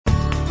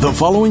The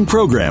following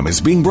program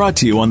is being brought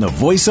to you on the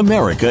Voice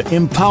America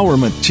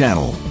Empowerment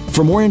Channel.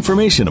 For more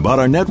information about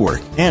our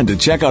network and to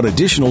check out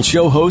additional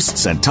show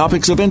hosts and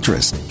topics of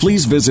interest,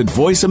 please visit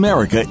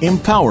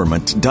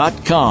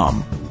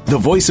voiceamericaempowerment.com. The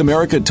Voice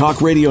America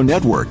Talk Radio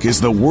Network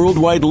is the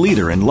worldwide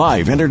leader in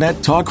live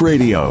Internet talk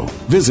radio.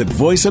 Visit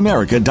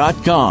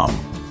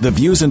voiceamerica.com. The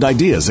views and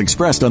ideas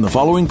expressed on the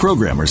following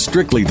program are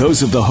strictly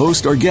those of the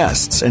host or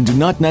guests and do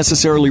not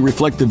necessarily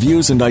reflect the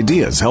views and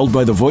ideas held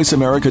by the Voice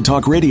America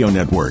Talk Radio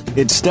Network,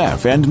 its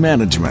staff, and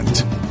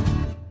management.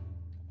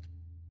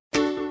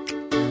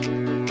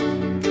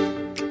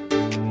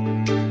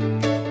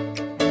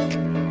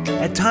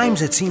 At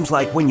times, it seems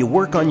like when you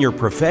work on your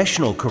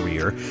professional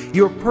career,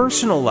 your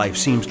personal life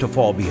seems to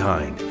fall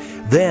behind.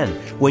 Then,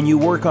 when you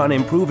work on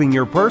improving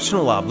your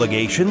personal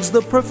obligations,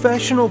 the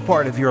professional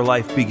part of your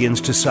life begins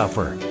to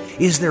suffer.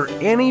 Is there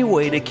any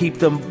way to keep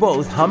them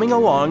both humming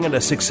along at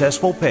a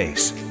successful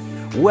pace?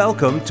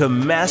 Welcome to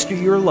Master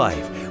Your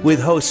Life with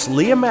hosts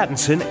Leah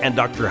Mattinson and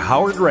Dr.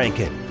 Howard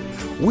Rankin.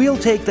 We'll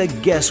take the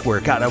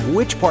guesswork out of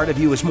which part of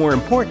you is more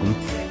important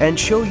and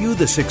show you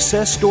the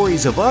success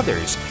stories of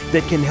others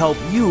that can help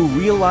you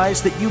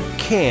realize that you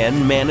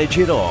can manage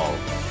it all.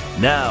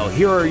 Now,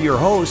 here are your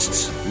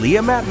hosts,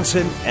 Leah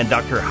Mattinson and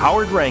Dr.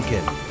 Howard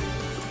Rankin.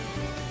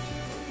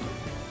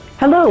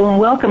 Hello and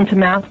welcome to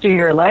Master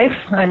Your Life.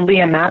 I'm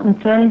Leah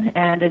Mattinson,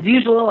 and as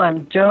usual,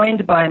 I'm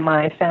joined by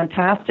my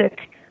fantastic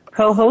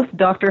co-host,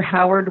 Dr.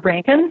 Howard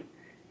Rankin.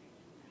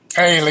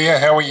 Hey, Leah,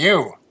 how are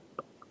you?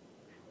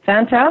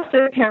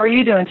 Fantastic. How are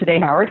you doing today,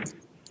 Howard?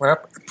 Well,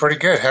 pretty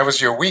good. How was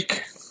your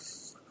week?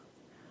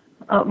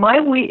 My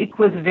week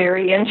was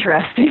very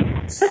interesting.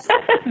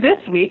 This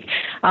week,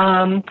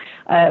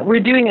 we're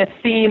doing a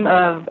theme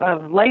of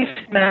life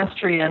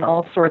mastery in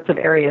all sorts of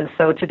areas.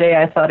 So today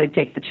I thought I'd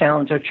take the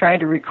challenge of trying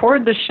to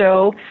record the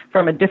show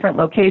from a different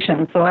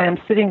location. So I am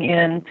sitting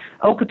in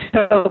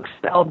Okotoks,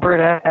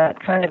 Alberta, at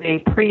kind of a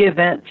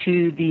pre-event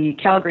to the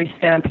Calgary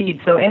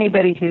Stampede. So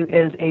anybody who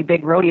is a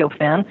big rodeo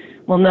fan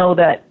will know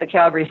that the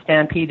Calgary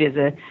Stampede is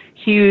a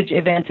huge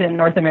event in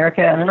North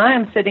America. And I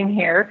am sitting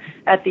here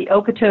at the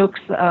Okotoks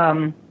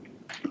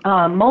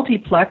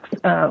multiplex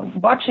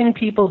watching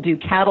people do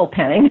cattle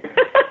penning.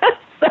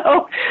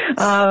 So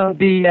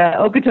the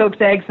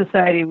Okotoks Ag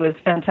Society was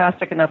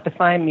fantastic enough to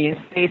find me a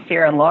space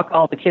here and lock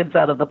all the kids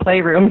out of the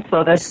playroom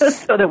so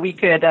that we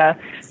could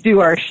do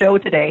our show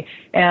today.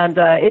 And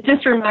it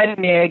just reminded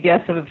me, I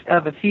guess,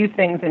 of a few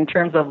things in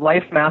terms of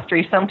life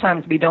mastery.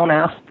 Sometimes we don't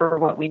ask for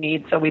what we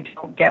need, so we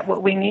don't get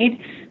what we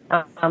need.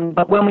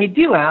 But when we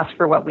do ask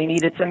for what we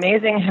need, it's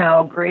amazing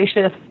how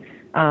gracious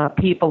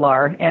people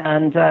are.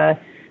 And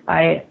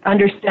I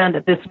understand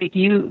that this week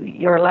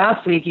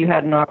last week you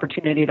had an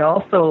opportunity to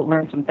also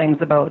learn some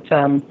things about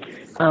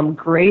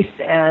grace,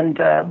 and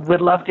would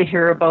love to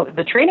hear about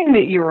the training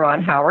that you were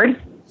on, Howard.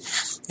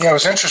 Yeah, it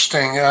was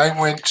interesting. I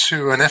went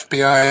to an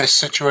FBI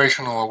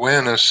situational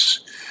awareness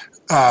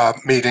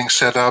meeting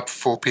set up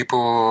for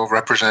people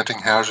representing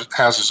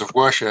houses of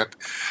worship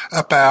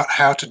about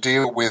how to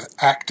deal with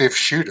active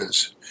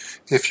shooters.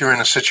 If you're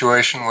in a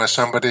situation where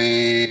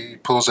somebody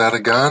pulls out a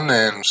gun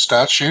and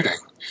starts shooting,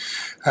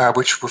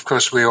 which, of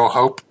course, we all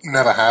hope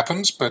never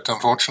happens, but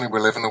unfortunately we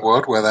live in a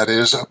world where that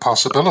is a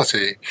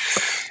possibility.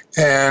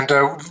 And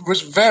it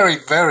was very,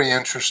 very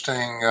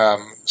interesting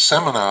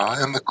seminar,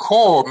 and the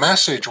core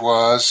message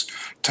was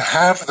to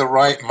have the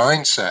right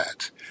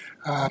mindset.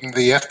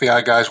 The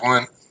FBI guys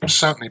weren't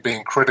certainly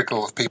being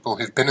critical of people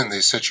who've been in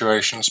these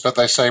situations, but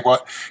they say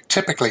what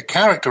typically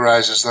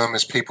characterizes them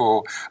is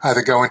people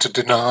either go into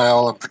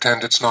denial and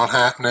pretend it's not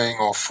happening,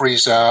 or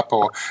freeze up,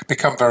 or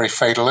become very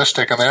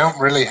fatalistic, and they don't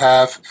really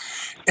have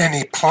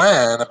any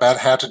plan about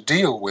how to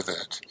deal with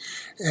it.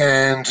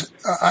 And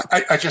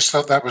I just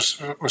thought that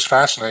was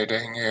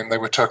fascinating, and they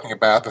were talking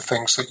about the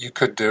things that you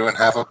could do and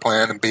have a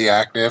plan and be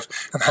active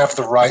and have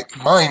the right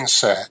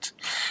mindset.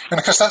 And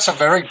of course that's a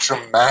very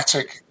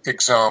dramatic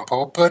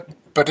example, but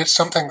it's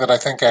something that I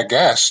think our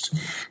guest,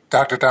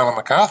 Dr. Donna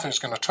MacArthur, is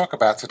going to talk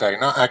about today,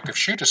 not active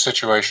shooter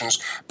situations,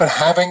 but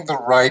having the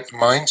right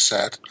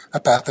mindset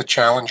about the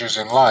challenges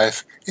in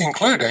life,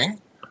 including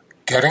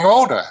getting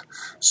older.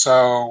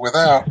 So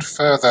without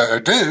further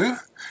ado,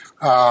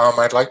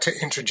 I'd like to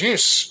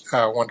introduce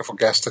our wonderful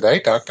guest today,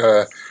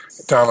 Dr.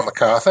 Donna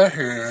MacArthur,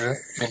 who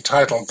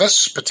entitled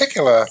this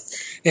particular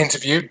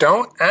interview,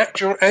 Don't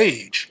Act Your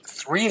Age,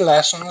 3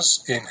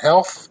 Lessons in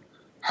Health,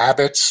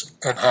 Habits,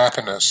 and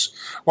Happiness.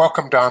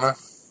 Welcome, Donna.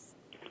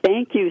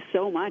 Thank you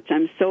so much.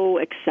 I'm so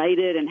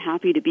excited and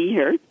happy to be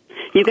here.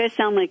 You guys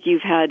sound like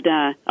you've had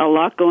a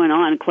lot going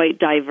on, quite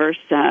diverse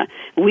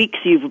weeks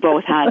you've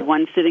both had,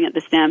 one sitting at the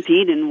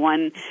Stampede and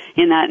one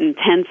in that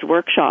intense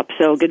workshop,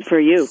 so good for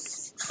you.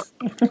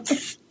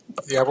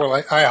 Yeah, well,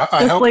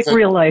 I hope like that,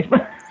 real life.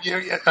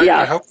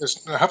 I hope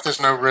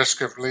there's no risk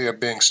of Leah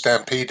being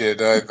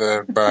stampeded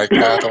either by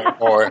cattle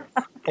or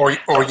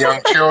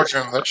young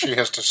children that she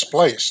has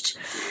displaced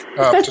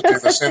to do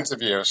this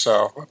interview.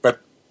 So,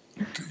 but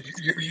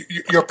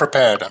you're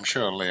prepared, I'm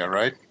sure, Leah,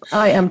 right?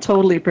 I am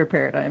totally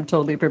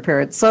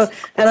prepared. So,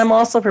 and I'm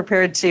also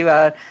prepared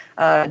to,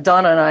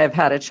 Donna and I have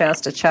had a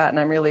chance to chat, and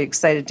I'm really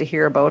excited to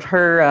hear about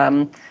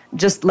her,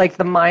 just like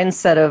the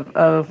mindset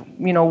of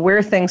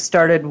where things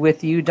started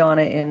with you,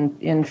 Donna,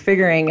 in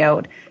figuring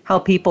out how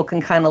people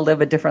can kind of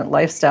live a different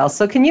lifestyle.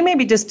 So can you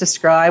maybe just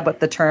describe what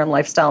the term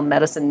lifestyle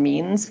medicine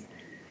means?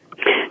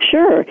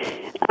 Sure.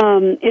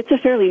 It's a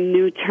fairly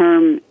new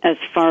term as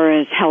far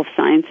as health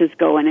sciences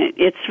go, and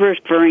it's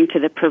referring to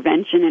the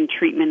prevention and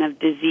treatment of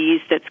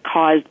disease that's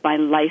caused by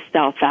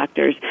lifestyle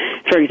factors.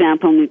 For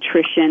example,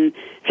 nutrition,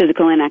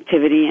 physical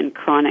inactivity, and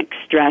chronic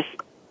stress.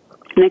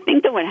 And I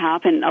think that what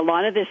happened, a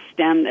lot of this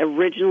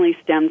originally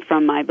stemmed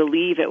from, I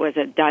believe it was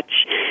a Dutch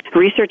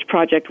research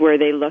project where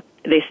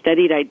they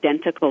studied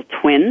identical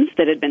twins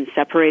that had been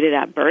separated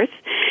at birth.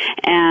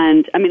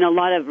 And, I mean, a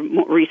lot of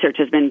research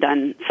has been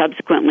done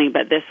subsequently,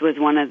 but this was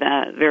one of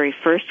the very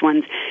first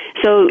ones.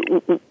 So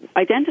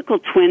identical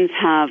twins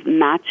have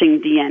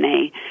matching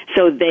DNA.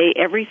 So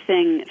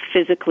everything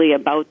physically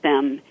about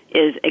them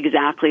is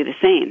exactly the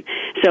same.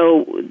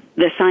 So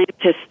the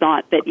scientists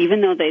thought that even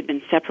though they'd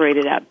been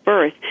separated at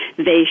birth,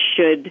 they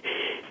should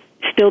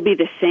still be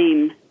the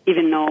same,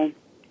 even though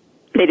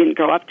they didn't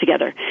grow up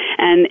together.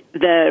 And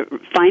the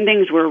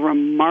findings were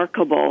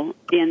remarkable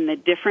in the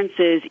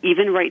differences,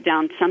 even right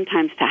down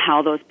sometimes to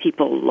how those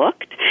people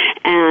looked,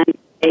 and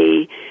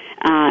they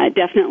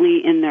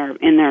definitely in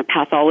their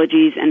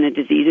pathologies and the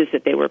diseases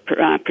that they were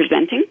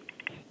presenting.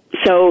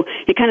 So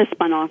it kind of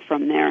spun off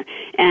from there.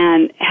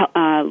 And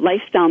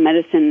lifestyle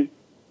medicine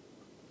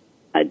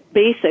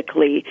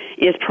basically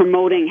is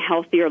promoting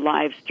healthier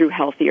lives through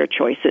healthier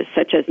choices,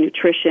 such as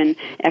nutrition,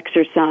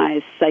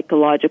 exercise,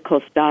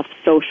 psychological stuff,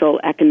 social,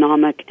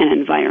 economic, and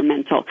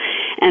environmental.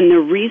 And the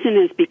reason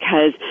is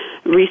because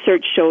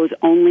research shows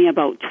only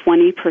about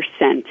 20%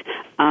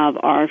 of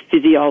our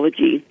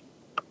physiology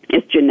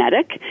is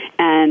genetic,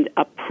 and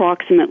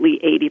approximately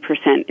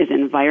 80% is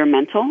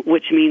environmental,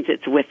 which means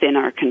it's within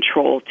our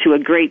control to a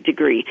great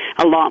degree,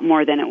 a lot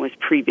more than it was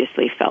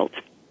previously felt.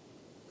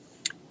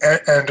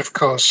 And of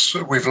course,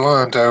 we've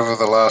learned over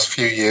the last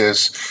few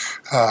years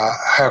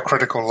how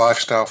critical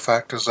lifestyle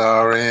factors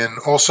are in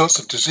all sorts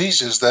of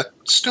diseases that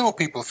still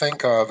people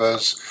think of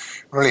as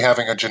really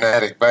having a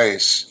genetic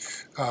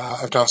base.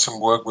 I've done some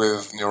work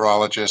with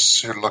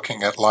neurologists who are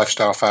looking at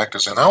lifestyle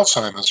factors in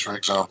Alzheimer's, for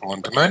example,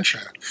 and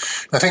dementia.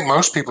 I think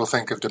most people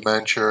think of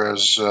dementia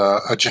as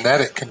a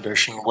genetic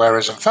condition,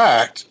 whereas in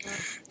fact,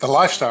 the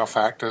lifestyle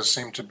factors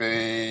seem to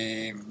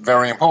be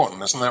very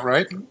important. Isn't that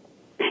right?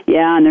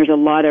 Yeah, and there's a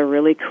lot of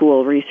really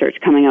cool research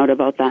coming out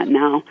about that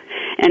now.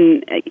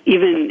 And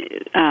even,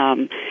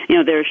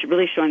 they're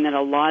really showing that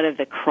a lot of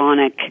the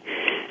chronic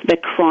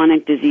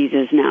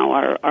diseases now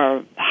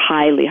are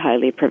highly,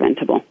 highly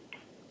preventable.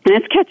 And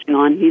it's catching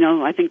on.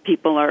 I think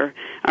people are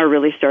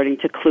really starting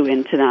to clue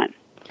into that.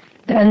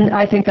 And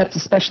I think that's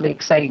especially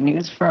exciting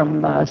news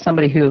from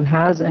somebody who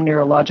has a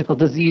neurological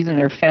disease in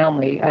their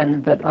family,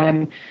 and that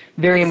I'm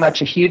very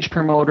much a huge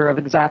promoter of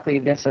exactly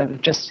this,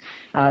 of just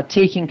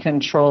taking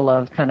control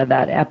of kind of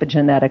that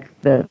epigenetic,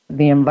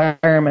 the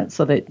environment,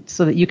 so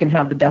that you can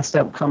have the best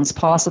outcomes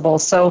possible.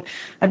 So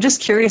I'm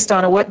just curious,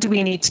 Donna, what do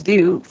we need to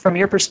do from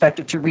your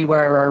perspective to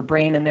rewire our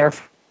brain and their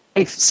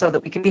life so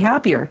that we can be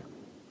happier?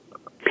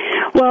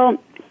 Well,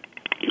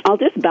 I'll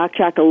just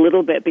backtrack a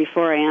little bit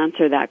before I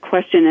answer that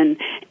question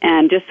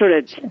and just sort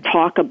of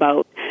talk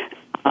about,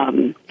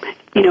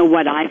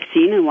 what I've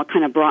seen and what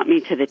kind of brought me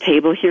to the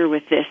table here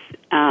with this,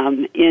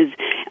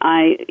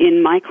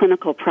 in my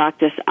clinical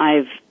practice,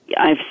 I've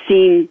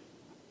seen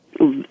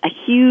a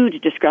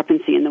huge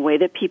discrepancy in the way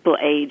that people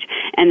age,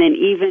 and then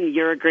even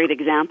you're a great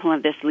example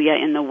of this, Leah,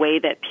 in the way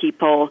that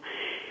people,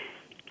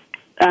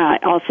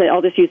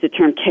 I'll just use the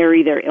term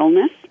carry their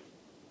illness.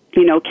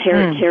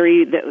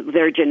 Carry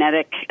their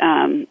genetic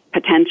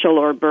potential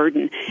or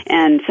burden,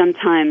 and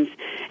sometimes,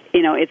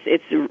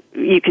 it's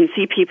you can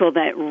see people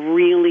that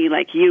really,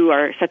 like you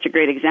are such a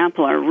great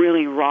example, are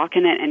really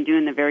rocking it and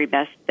doing the very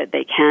best that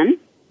they can,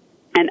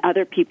 and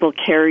other people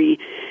carry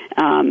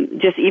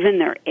just even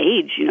their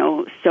age,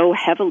 so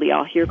heavily.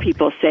 I'll hear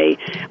people say,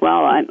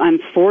 "Well, I'm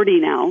 40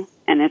 now."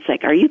 And it's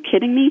like, are you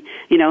kidding me?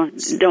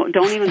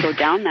 Don't even go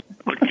down that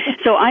road.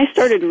 So I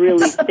started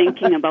really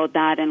thinking about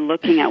that and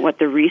looking at what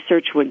the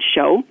research would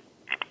show.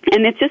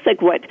 And it's just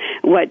like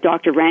what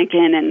Dr.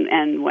 Rankin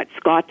and what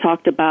Scott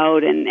talked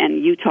about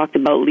and you talked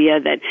about, Leah,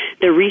 that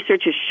the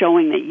research is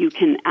showing that you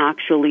can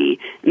actually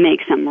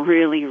make some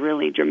really,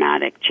 really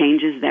dramatic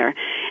changes there.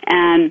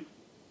 And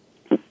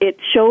it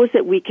shows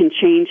that we can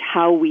change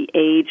how we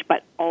age,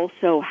 but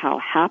also how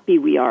happy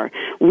we are.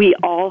 We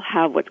all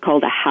have what's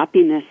called a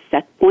happiness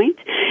set point,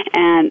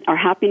 and our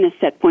happiness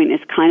set point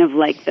is kind of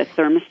like the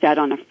thermostat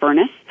on a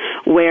furnace,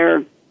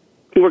 where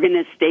we're going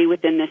to stay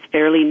within this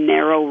fairly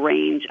narrow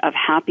range of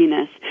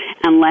happiness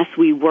unless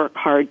we work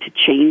hard to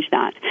change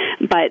that.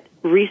 But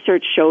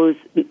research shows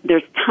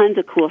there's tons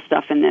of cool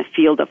stuff in the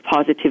field of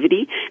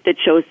positivity that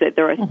shows that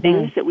there are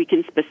things that we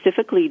can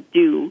specifically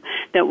do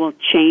that will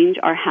change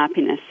our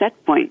happiness set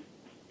point.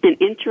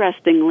 And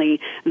interestingly,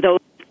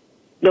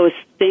 those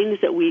things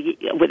that we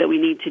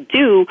need to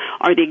do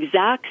are the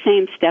exact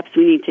same steps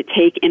we need to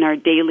take in our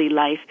daily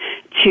life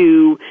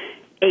to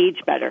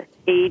age better,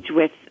 age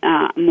with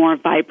more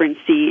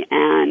vibrancy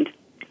and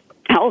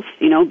health,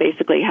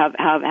 basically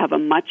have a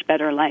much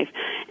better life.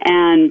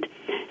 And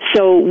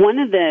so one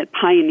of the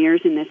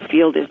pioneers in this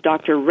field is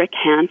Dr. Rick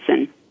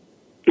Hansen.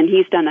 And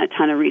he's done a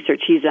ton of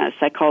research. He's a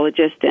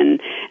psychologist,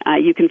 and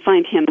you can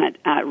find him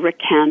at Rick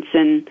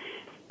Hansen.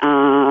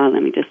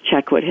 Let me just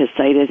check what his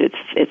site is.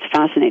 It's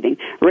fascinating.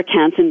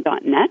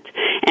 rickhansen.net.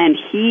 And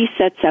he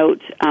sets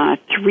out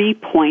 3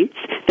 points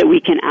that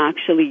we can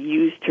actually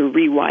use to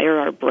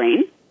rewire our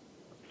brain.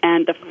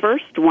 And the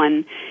first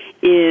one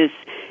is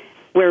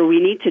where we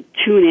need to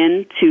tune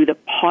in to the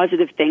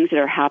positive things that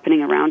are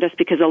happening around us,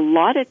 because a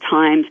lot of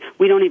times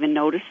we don't even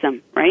notice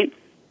them, right?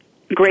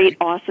 Great,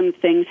 awesome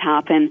things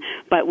happen,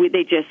 but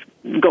they just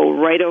go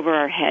right over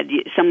our head.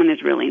 Someone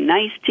is really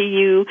nice to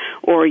you,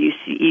 or you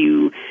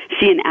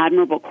see an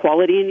admirable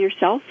quality in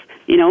yourself,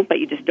 but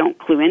you just don't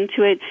clue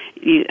into it.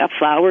 A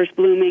flower's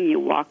blooming, you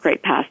walk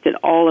right past it,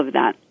 all of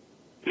that.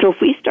 So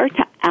if we start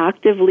to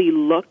actively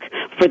look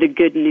for the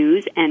good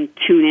news and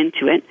tune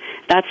into it,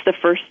 that's the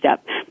first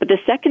step. But the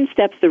second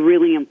step's the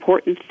really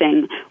important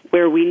thing,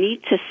 where we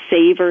need to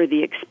savor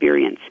the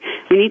experience.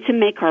 We need to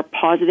make our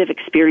positive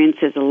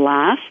experiences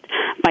last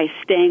by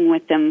staying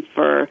with them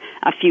for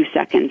a few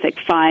seconds, like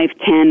 5,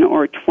 10,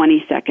 or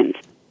 20 seconds.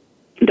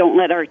 Don't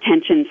let our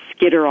attention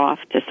skitter off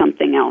to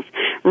something else.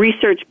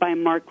 Research by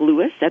Mark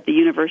Lewis at the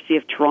University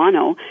of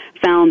Toronto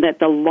found that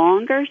the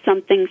longer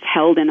something's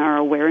held in our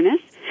awareness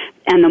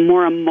and the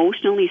more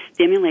emotionally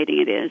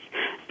stimulating it is,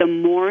 the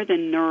more the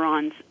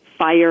neurons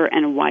fire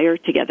and wire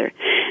together.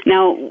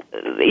 Now,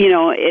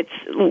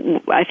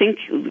 I think,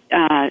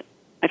 I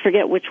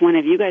forget which one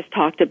of you guys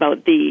talked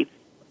about the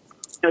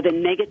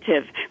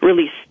negative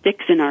really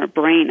sticks in our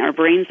brain. Our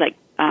brain's like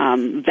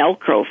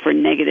Velcro for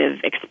negative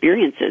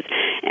experiences.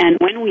 And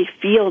when we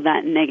feel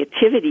that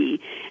negativity,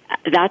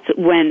 that's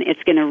when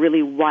it's going to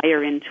really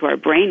wire into our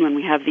brain, when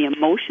we have the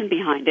emotion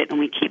behind it and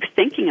we keep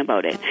thinking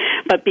about it.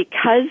 But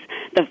because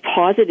the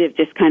positive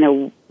just kind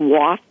of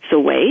wafts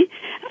away,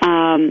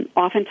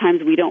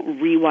 oftentimes we don't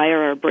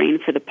rewire our brain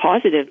for the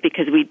positive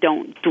because we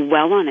don't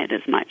dwell on it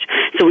as much.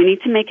 So we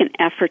need to make an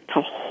effort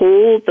to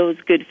hold those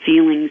good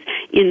feelings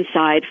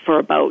inside for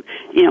about,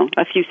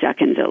 a few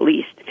seconds at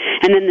least.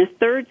 And then the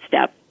third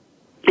step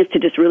is to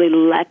just really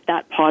let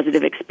that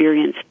positive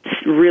experience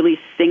really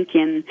sink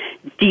in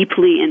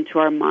deeply into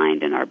our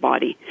mind and our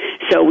body.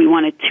 So we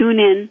want to tune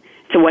in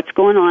to what's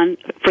going on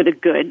for the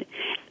good,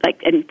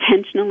 like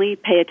intentionally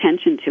pay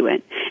attention to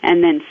it,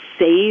 and then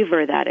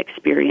savor that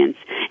experience,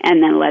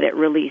 and then let it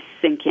really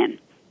sink in.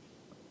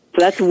 So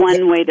that's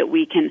one way that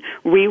we can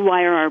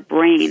rewire our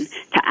brain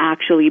to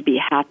actually be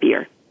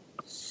happier.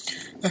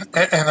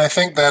 And I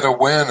think that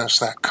awareness,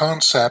 that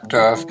concept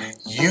of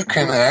you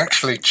can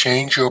actually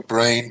change your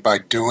brain by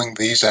doing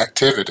these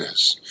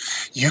activities.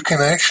 You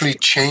can actually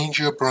change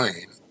your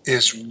brain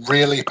is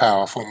really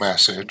powerful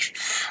message.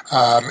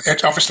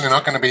 It's obviously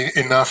not going to be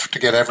enough to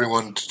get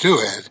everyone to do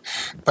it,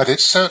 but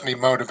it's certainly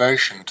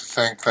motivation to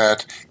think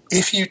that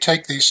if you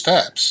take these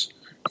steps,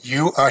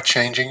 you are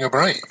changing your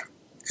brain.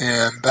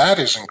 And that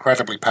is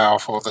incredibly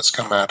powerful. That's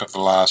come out of the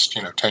last,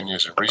 10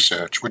 years of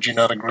research. Would you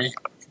not agree?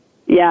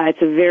 Yeah,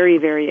 it's a very,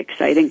 very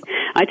exciting.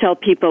 I tell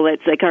people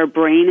it's like our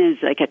brain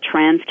is like a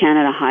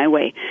Trans-Canada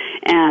highway,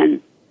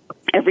 and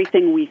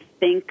everything we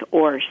think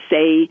or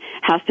say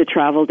has to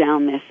travel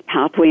down this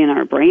pathway in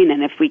our brain.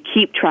 And if we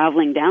keep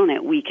traveling down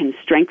it, we can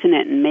strengthen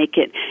it and make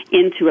it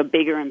into a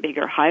bigger and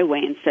bigger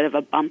highway instead of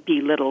a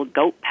bumpy little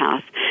goat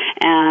path.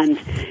 And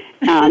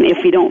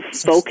if we don't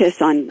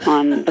focus on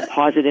the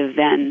positive,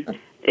 then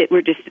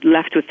we're just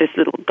left with this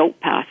little goat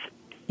path.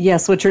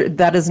 Yes,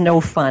 that is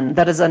no fun.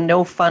 That is a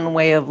no fun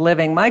way of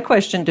living. My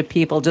question to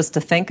people just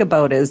to think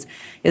about is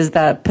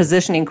that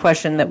positioning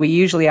question that we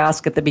usually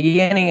ask at the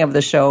beginning of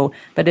the show,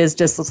 but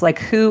it's like,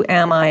 who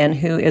am I and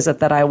who is it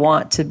that I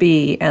want to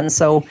be? And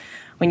so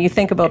when you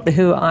think about the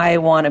who I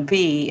want to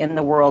be in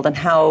the world and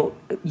how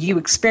you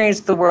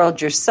experience the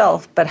world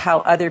yourself, but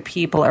how other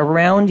people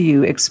around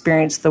you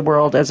experience the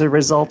world as a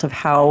result of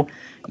how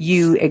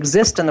you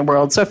exist in the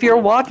world. So if you're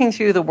walking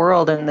through the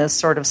world in this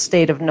sort of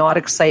state of not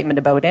excitement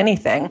about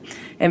anything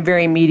and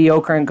very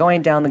mediocre and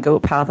going down the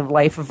goat path of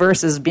life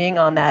versus being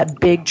on that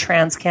big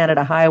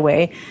Trans-Canada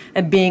highway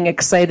and being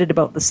excited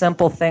about the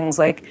simple things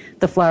like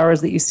the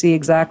flowers that you see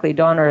exactly,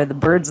 Donna, or the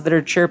birds that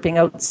are chirping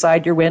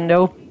outside your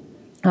window.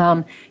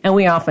 And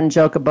we often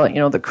joke about,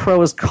 the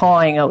crows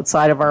cawing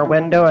outside of our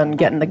window and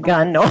getting the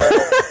gun. No. We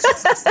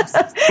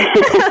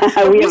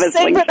have a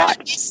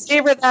slingshot.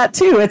 Savor that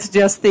too. It's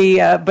just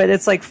but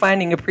it's like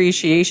finding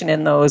appreciation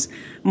in those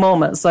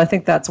moments. So I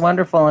think that's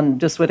wonderful,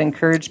 and just would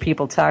encourage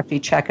people to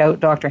actually check out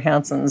Dr.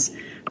 Hansen's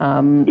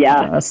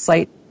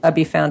site. That'd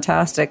be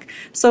fantastic.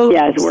 So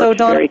his work's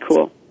very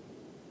cool.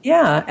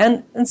 Yeah,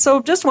 and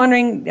so just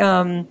wondering,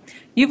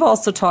 you've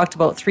also talked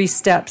about 3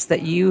 steps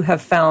that you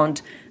have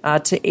found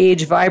to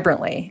age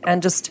vibrantly,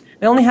 and just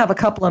We only have a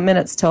couple of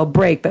minutes till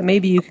break, but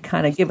maybe you could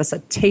kind of give us a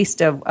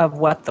taste of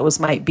what those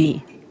might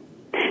be.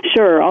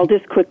 Sure, I'll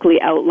just quickly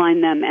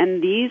outline them.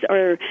 And these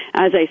are,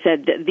 as I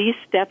said, these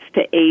steps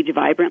to age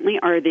vibrantly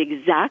are the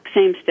exact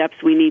same steps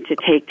we need to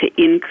take to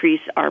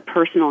increase our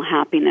personal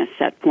happiness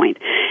set point.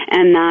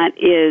 And that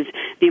is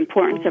the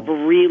importance of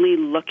really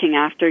looking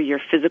after your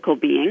physical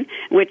being,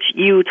 which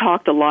you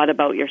talked a lot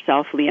about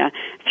yourself, Leah,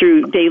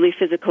 through daily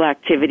physical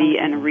activity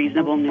and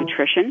reasonable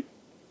nutrition.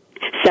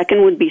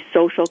 Second would be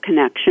social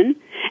connection,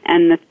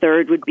 and the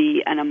third would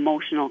be an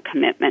emotional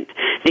commitment.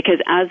 Because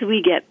as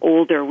we get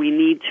older, we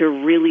need to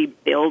really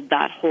build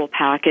that whole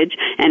package,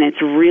 and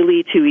it's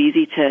really too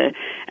easy to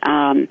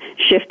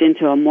shift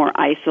into a more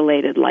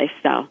isolated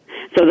lifestyle.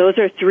 So those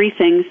are three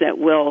things that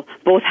will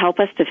both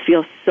help us to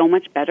feel so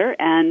much better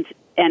and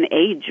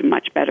age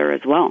much better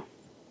as well.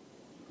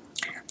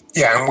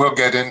 Yeah, and we'll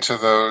get into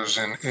those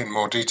in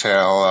more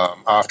detail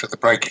after the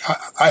break.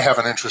 I have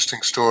an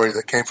interesting story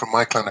that came from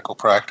my clinical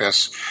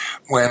practice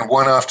when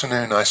one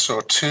afternoon I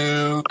saw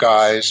two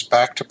guys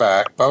back to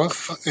back,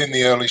 both in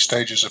the early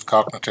stages of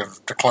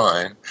cognitive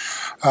decline.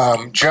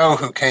 Joe,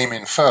 who came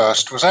in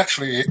first, was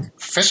actually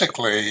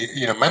physically,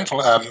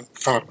 mental,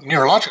 from a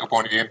neurological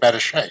point of view, in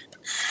better shape.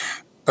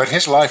 But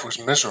his life was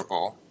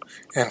miserable.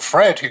 And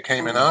Fred, who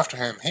came in after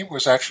him, he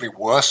was actually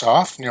worse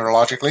off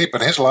neurologically,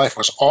 but his life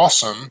was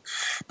awesome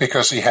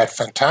because he had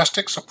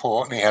fantastic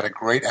support and he had a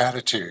great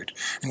attitude.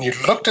 And you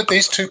looked at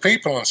these two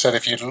people and said,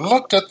 if you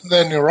looked at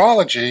their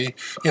neurology,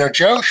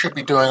 Joe should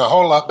be doing a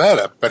whole lot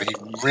better, but he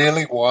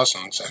really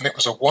wasn't. And it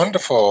was a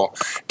wonderful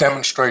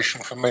demonstration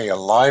for me, a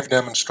live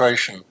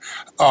demonstration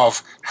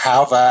of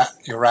how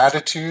your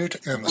attitude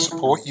and the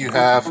support you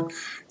have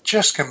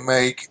just can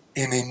make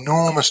an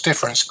enormous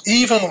difference,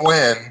 even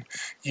when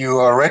you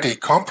are already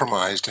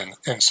compromised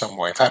in some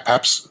way. In fact,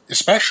 perhaps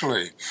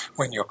especially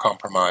when you're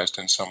compromised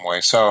in some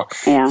way. So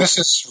This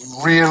is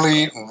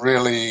really,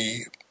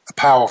 really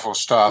powerful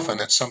stuff,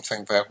 and it's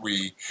something that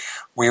we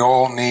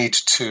all need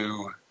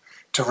to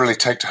really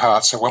take to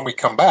heart. So when we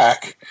come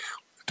back,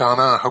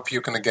 Donna, I hope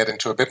you're going to get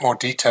into a bit more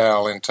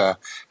detail into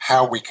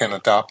how we can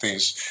adopt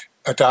these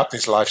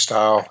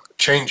lifestyle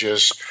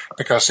changes,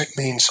 because it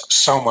means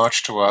so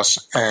much to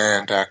us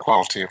and our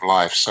quality of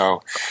life.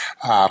 So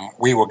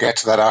we will get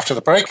to that after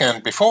the break.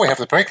 And before we have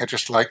the break,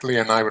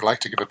 Leah and I would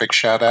like to give a big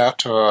shout out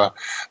to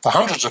the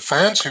hundreds of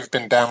fans who've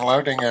been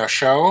downloading our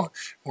show.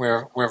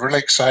 We're really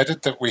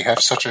excited that we have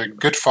such a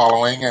good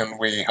following, and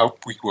we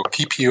hope we will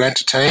keep you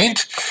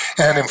entertained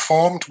and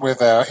informed with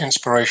our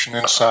inspiration,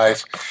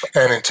 insight,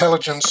 and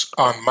intelligence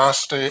on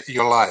Master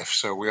Your Life.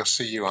 So we'll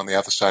see you on the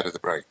other side of the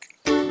break.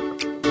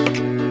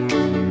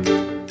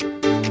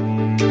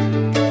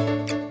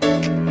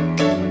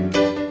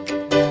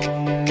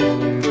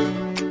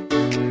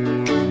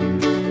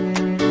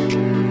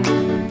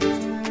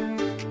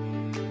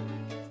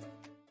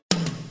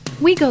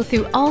 We go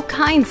through all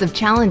kinds of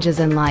challenges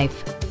in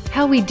life.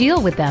 How we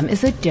deal with them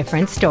is a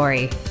different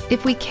story.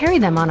 If we carry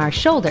them on our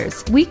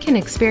shoulders, we can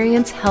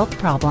experience health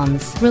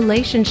problems,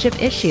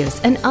 relationship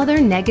issues, and other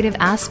negative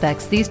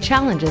aspects these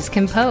challenges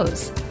can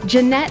pose.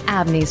 Jeanette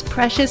Abney's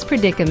Precious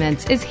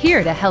Predicaments is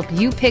here to help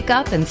you pick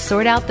up and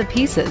sort out the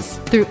pieces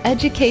through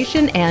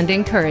education and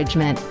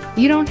encouragement.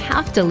 You don't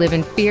have to live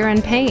in fear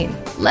and pain.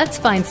 Let's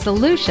find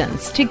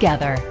solutions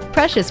together.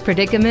 Precious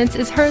Predicaments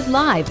is heard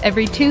live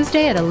every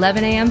Tuesday at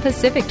 11 a.m.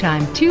 Pacific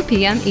Time, 2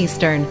 p.m.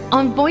 Eastern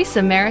on Voice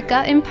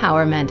America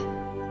Empowerment.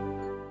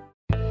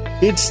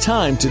 It's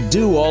time to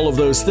do all of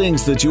those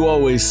things that you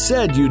always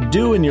said you'd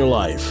do in your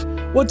life.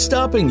 What's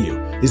stopping you?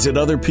 Is it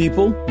other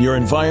people, your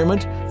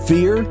environment,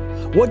 fear?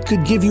 What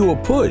could give you a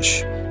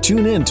push?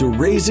 Tune in to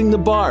Raising the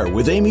Bar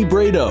with Amy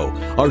Brado.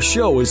 Our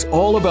show is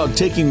all about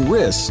taking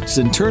risks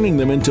and turning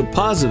them into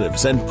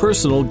positives and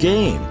personal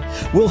gain.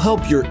 We'll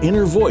help your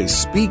inner voice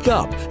speak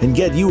up and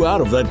get you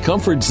out of that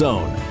comfort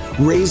zone.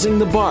 Raising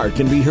the Bar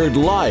can be heard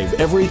live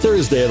every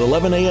Thursday at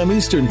 11 a.m.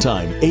 Eastern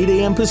Time, 8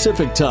 a.m.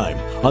 Pacific Time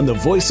on the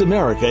Voice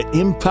America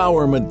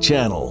Empowerment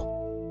Channel.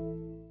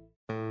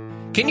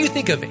 Can you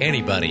think of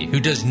anybody who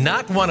does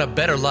not want a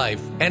better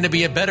life and to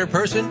be a better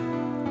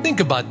person? Think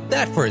about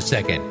that for a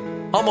second.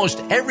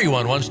 Almost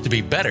everyone wants to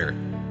be better,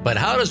 but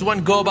how does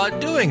one go about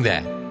doing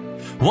that?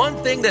 One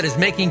thing that is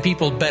making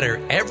people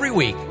better every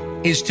week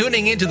is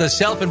tuning into the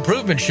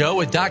Self-Improvement Show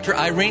with Dr.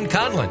 Irene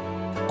Conlon.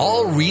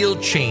 All real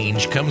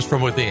change comes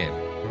from within,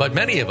 but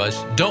many of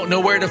us don't know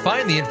where to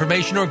find the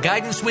information or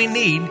guidance we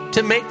need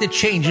to make the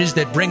changes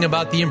that bring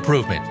about the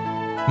improvement.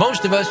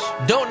 Most of us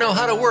don't know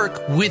how to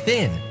work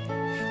within.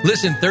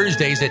 Listen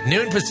Thursdays at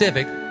noon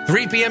Pacific,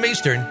 3 p.m.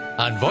 Eastern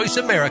on Voice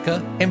America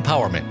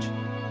Empowerment.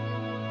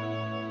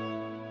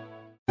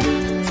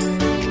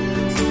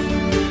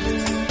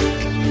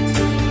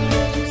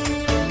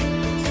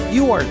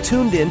 You are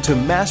tuned in to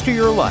Master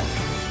Your Life.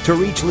 To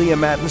reach Leah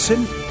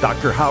Mattinson,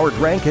 Dr. Howard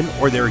Rankin,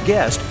 or their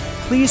guest,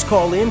 please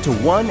call in to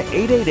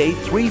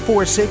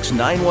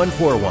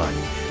 1-888-346-9141.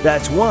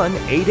 That's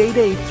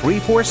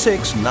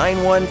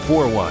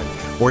 1-888-346-9141.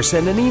 Or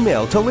send an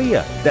email to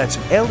Leah, that's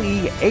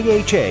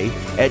Leaha,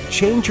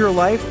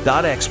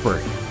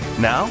 @changeyourlife.expert.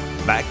 Now,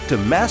 back to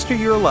Master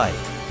Your Life.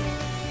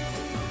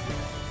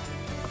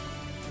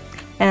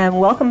 And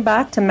welcome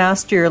back to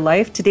Master Your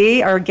Life.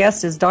 Today, our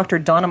guest is Dr.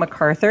 Donna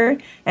MacArthur,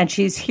 and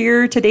she's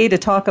here today to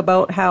talk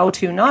about how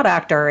to not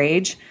act our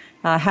age,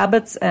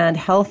 habits and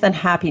health and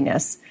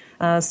happiness.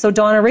 So,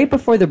 Donna, right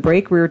before the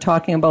break, we were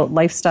talking about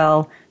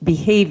lifestyle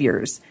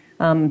behaviors.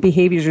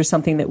 Behaviors are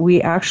something that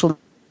we actually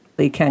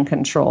can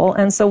control.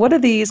 And so what are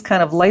these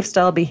kind of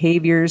lifestyle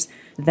behaviors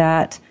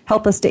that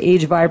help us to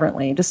age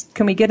vibrantly? Just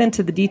can we get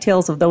into the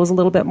details of those a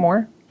little bit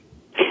more?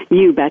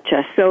 You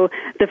betcha. So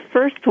the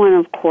first one,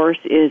 of course,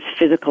 is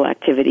physical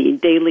activity,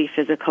 daily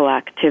physical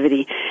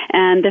activity.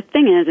 And the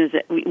thing is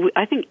that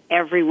I think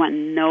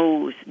everyone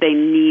knows they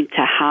need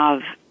to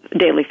have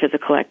daily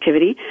physical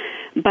activity,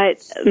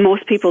 but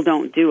most people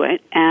don't do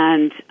it.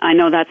 And I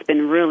know that's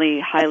been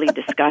really highly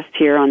discussed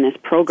here on this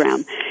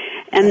program.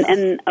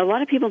 And a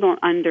lot of people don't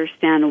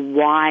understand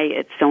why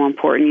it's so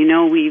important. You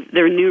know,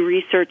 their new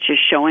research is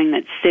showing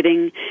that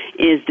sitting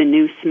is the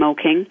new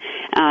smoking.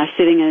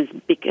 Sitting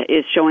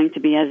is showing to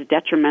be as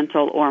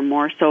detrimental or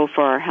more so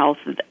for our health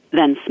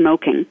than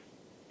smoking.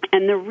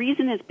 And the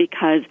reason is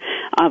because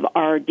of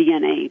our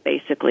DNA,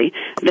 basically.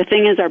 The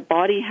thing is, our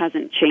body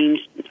hasn't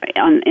changed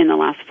in the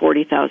last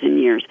 40,000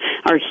 years.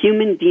 Our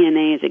human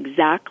DNA is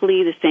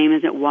exactly the same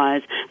as it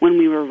was when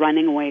we were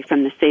running away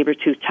from the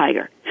saber-toothed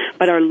tiger.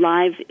 But our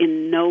lives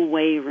in no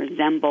way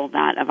resemble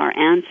that of our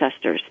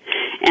ancestors.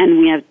 And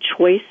we have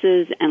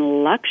choices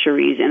and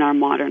luxuries in our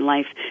modern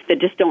life that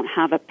just don't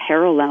have a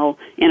parallel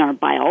in our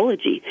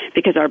biology,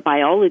 because our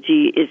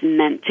biology is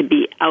meant to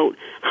be out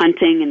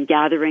hunting and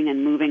gathering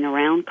and moving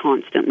around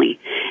constantly.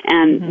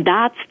 And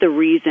that's the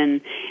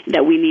reason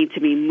that we need to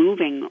be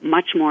moving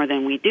much more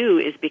than we do,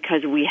 is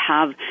because we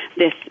have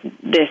this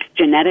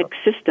genetic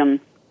system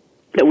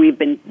that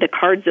the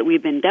cards that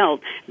we've been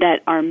dealt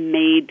that are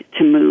made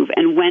to move.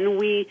 And when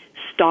we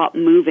stop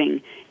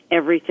moving,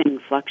 everything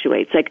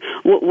fluctuates. Like,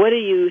 what do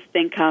you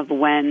think of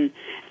when,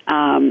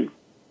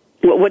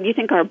 what do you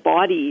think our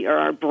body or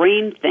our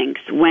brain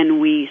thinks when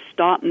we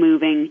stop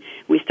moving,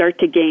 we start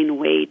to gain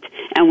weight,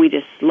 and we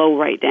just slow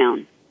right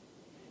down?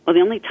 Well,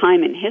 the only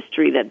time in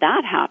history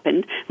that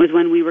happened was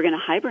when we were going to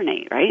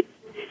hibernate, right?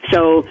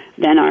 So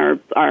then our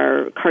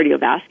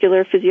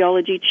cardiovascular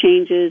physiology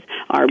changes,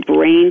 our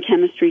brain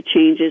chemistry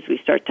changes, we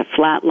start to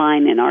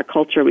flatline. In our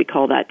culture, we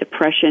call that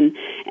depression,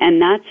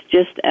 and that's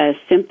just a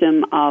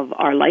symptom of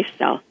our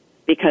lifestyle,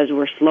 because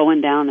we're slowing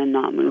down and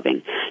not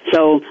moving.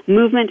 So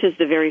movement is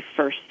the very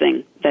first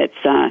thing that's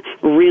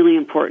really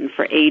important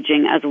for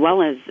aging, as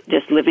well as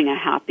just living a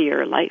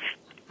happier life.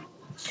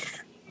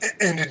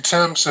 And in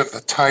terms of the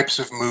types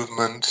of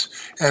movement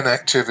and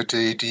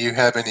activity, do you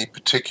have any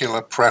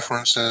particular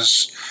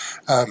preferences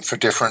for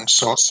different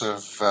sorts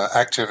of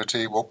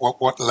activity?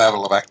 What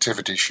level of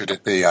activity should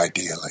it be,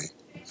 ideally?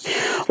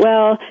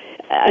 Well,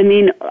 I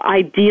mean,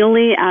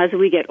 ideally, as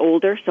we get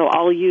older, so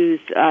I'll use,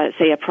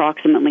 say,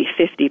 approximately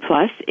 50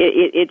 plus,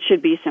 it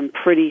should be some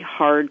pretty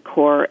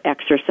hardcore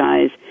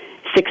exercise.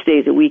 6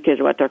 days a week is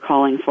what they're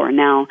calling for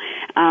now.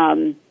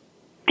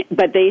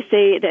 But they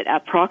say that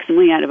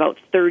approximately at about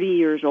 30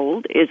 years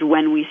old is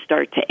when we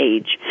start to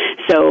age.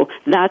 So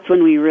that's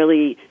when we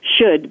really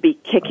should be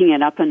kicking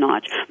it up a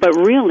notch. But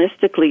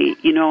realistically,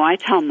 you know, I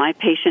tell my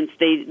patients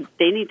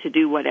they need to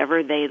do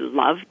whatever they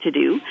love to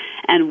do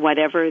and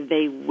whatever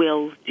they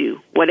will do,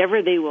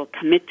 whatever they will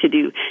commit to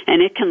do.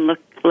 And it can look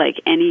like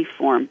any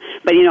form.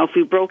 But, you know, if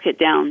we broke it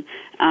down,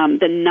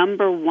 the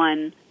number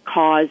one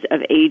cause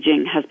of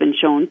aging has been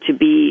shown to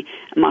be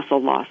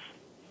muscle loss.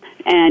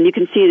 And you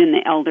can see it in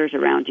the elders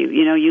around you.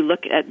 You know, you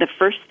look at the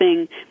first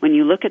thing when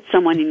you look at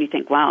someone and you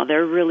think, wow,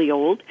 they're really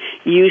old.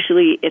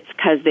 Usually it's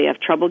because they have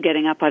trouble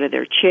getting up out of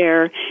their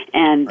chair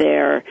and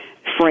they're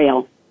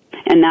frail.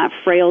 And that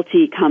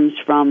frailty comes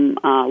from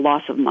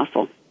loss of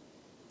muscle.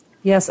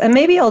 Yes, and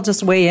maybe I'll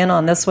just weigh in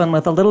on this one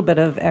with a little bit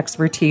of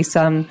expertise,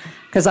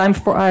 because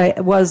I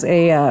was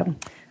a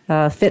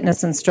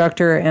fitness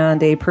instructor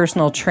and a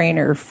personal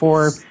trainer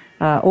for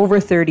over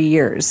 30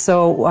 years.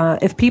 So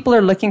if people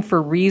are looking for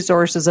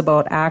resources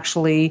about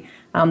actually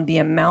the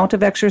amount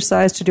of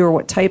exercise to do or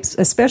what types,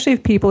 especially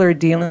if people are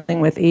dealing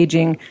with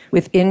aging,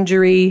 with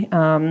injury,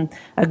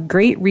 a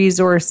great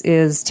resource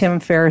is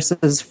Tim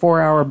Ferriss's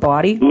 4-Hour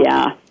Body.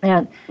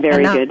 Yeah,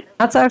 very good.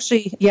 That's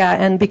actually,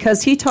 and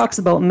because he talks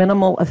about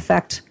minimal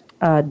effect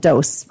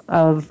dose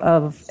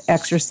of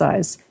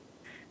exercise.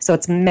 So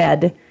it's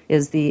MED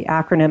is the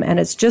acronym,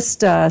 and it's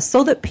just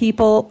so that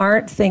people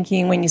aren't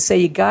thinking when you say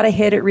you got to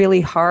hit it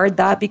really hard,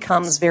 that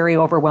becomes very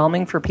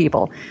overwhelming for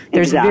people.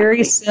 There's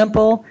very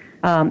simple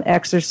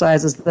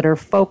exercises that are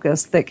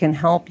focused that can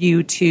help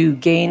you to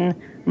gain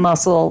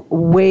muscle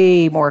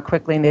way more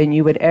quickly than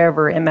you would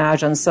ever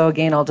imagine. So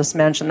again, I'll just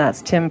mention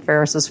that's Tim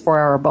Ferriss's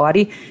 4-Hour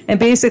Body, and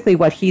basically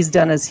what he's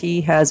done is he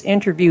has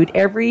interviewed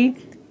every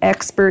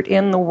expert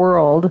in the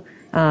world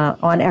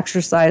on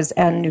exercise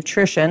and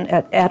nutrition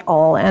at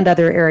all and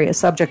other areas,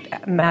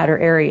 subject matter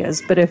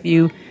areas. But if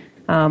you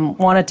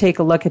want to take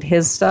a look at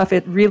his stuff,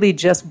 it really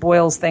just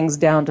boils things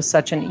down to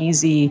such an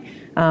easy,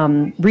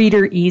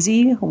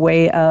 reader-easy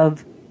way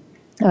of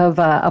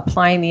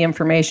applying the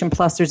information.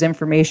 Plus, there's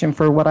information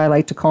for what I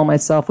like to call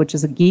myself, which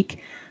is a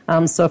geek.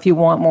 So if you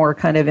want more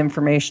kind of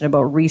information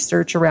about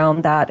research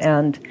around that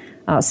and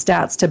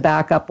stats to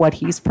back up what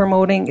he's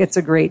promoting, it's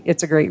a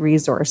great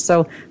resource.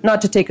 So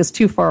not to take us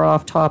too far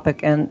off topic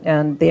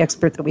and the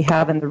expert that we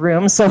have in the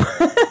room. So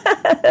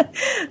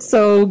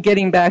so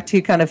getting back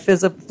to kind of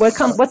physical,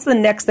 what's the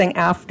next thing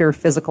after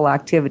physical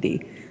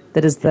activity?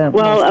 That is the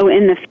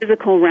in the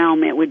physical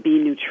realm, it would be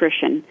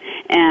nutrition,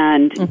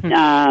 and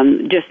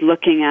just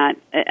looking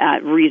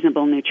at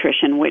reasonable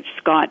nutrition, which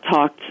Scott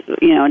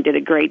did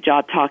a great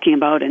job talking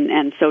about,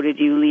 and so did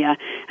you, Leah.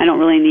 I don't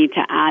really need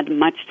to add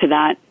much to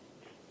that.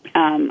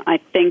 I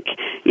think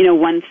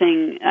one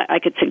thing I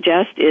could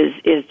suggest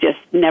is just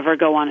never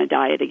go on a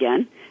diet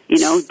again.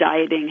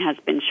 Dieting has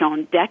been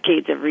shown,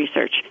 decades of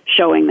research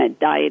showing that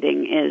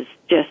dieting is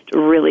just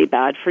really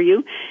bad for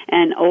you,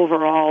 and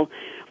overall,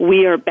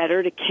 we are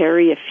better to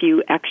carry a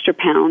few extra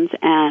pounds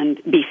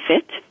and be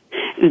fit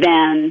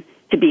than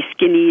to be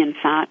skinny and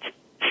fat.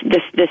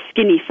 The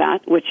skinny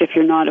fat, which if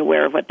you're not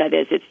aware of what that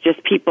is, it's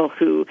just people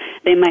who,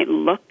 they might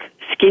look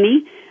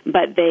skinny,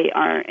 but they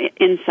are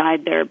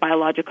inside, their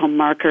biological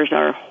markers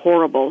are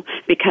horrible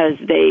because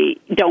they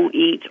don't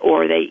eat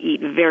or they eat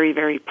very,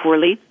 very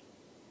poorly.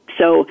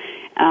 So,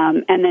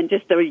 and then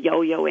just the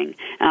yo-yoing,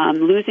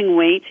 losing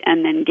weight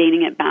and then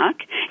gaining it back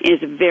is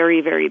very,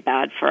 very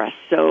bad for us.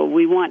 So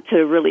we want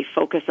to really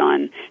focus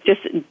on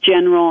just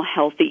general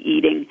healthy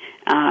eating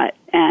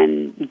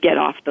and get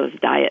off those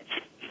diets.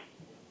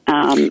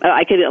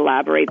 I could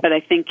elaborate, but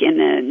I think in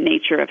the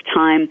nature of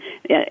time,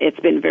 it's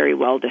been very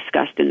well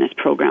discussed in this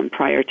program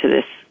prior to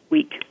this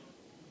week.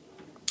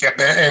 Yeah,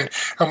 and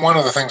one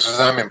of the things that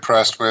I'm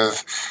impressed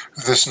with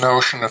this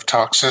notion of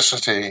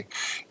toxicity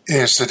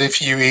is that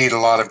if you eat a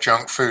lot of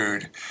junk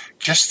food,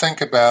 just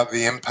think about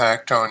the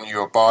impact on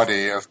your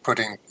body of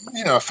putting,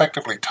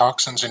 effectively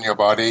toxins in your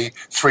body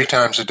 3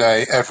 times a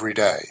day, every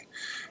day.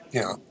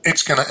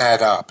 It's going to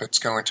add up. It's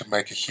going to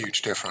make a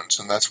huge difference,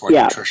 and that's why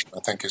nutrition, I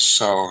think, is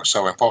so,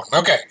 so important.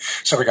 Okay,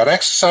 so we got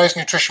exercise,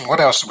 nutrition. What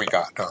else have we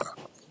got, Donna?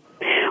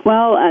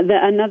 Well,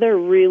 another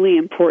really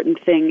important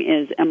thing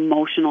is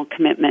emotional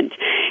commitment.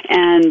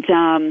 And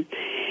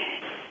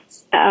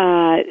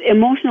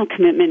emotional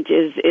commitment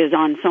is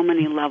on so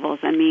many levels.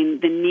 I mean,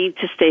 the need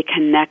to stay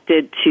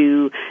connected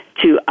to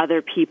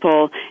other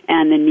people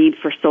and the need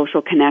for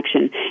social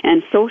connection.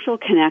 And social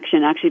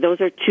connection, actually,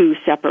 those are 2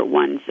 separate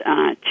ones,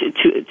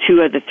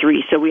 2 of the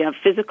 3. So we have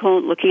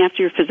physical, looking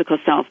after your physical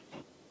self.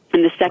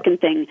 And the second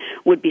thing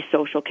would be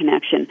social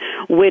connection,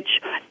 which,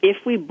 if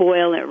we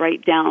boil it right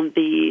down,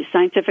 the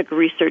scientific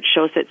research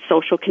shows that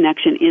social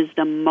connection is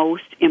the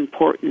most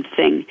important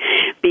thing,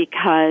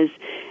 because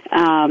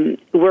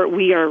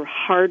we are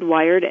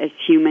hardwired as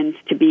humans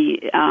to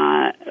be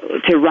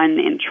to run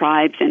in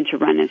tribes and to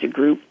run as a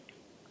group.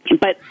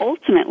 But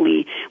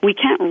ultimately, we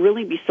can't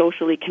really be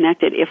socially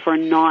connected if we're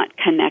not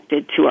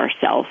connected to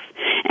ourselves.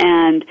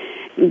 And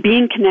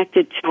being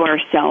connected to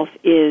ourselves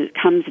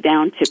comes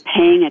down to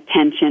paying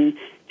attention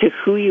to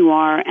who you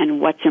are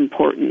and what's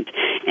important.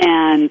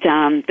 And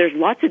there's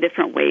lots of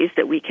different ways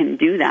that we can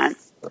do that.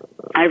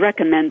 I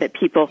recommend that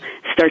people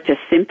start to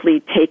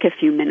simply take a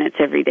few minutes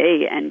every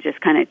day and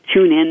just kind of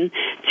tune in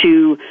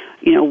to,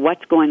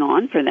 what's going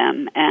on for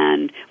them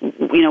and,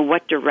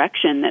 what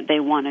direction that they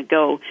want to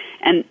go.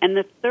 And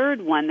the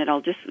third one that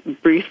I'll just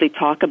briefly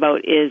talk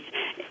about is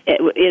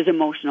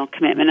emotional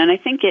commitment. And I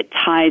think it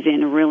ties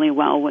in really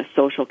well with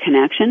social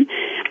connection.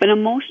 But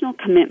emotional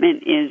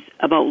commitment is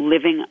about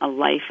living a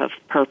life of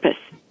purpose.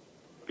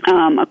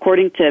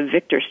 According to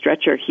Victor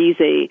Stretcher, he's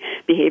a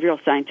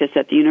behavioral scientist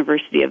at the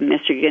University of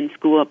Michigan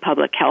School of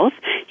Public Health.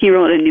 He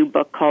wrote a new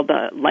book called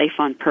Life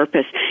on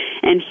Purpose,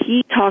 and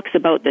he talks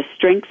about the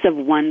strengths of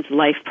one's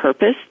life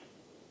purpose,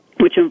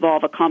 which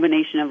involve a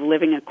combination of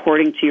living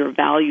according to your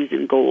values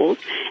and goals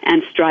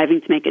and striving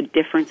to make a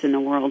difference in the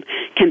world,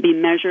 can be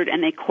measured,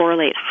 and they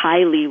correlate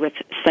highly with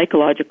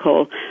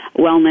psychological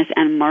wellness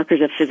and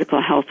markers of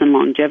physical health and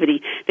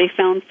longevity. They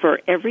found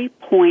for every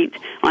point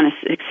on a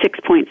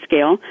 6-point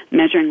scale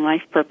measuring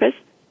life purpose,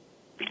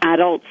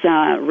 adults'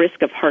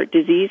 risk of heart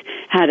disease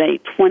had a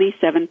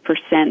 27%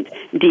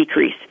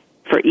 decrease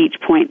for each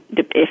point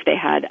if they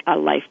had a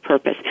life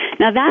purpose.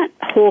 Now, that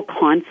whole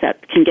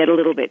concept can get a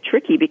little bit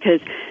tricky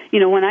because,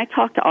 when I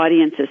talk to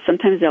audiences,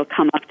 sometimes they'll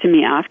come up to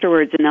me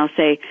afterwards and they'll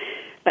say,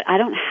 but I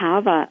don't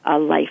have a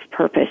life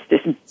purpose,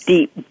 this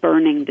deep,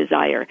 burning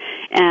desire.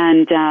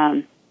 And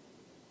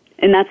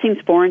that seems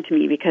foreign to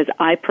me because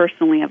I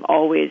personally have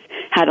always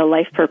had a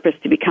life purpose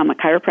to become a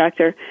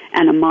chiropractor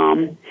and a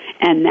mom,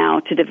 and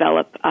now to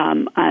develop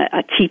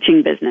a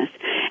teaching business.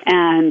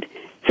 And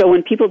so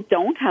when people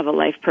don't have a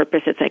life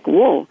purpose, it's like,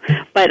 whoa.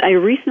 But I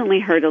recently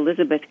heard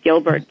Elizabeth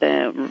Gilbert,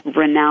 the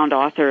renowned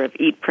author of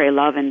Eat, Pray,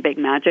 Love, and Big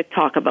Magic,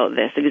 talk about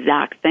this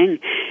exact thing.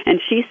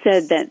 And she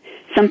said that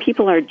some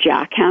people are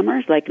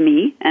jackhammers like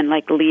me and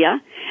like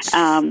Leah,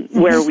 and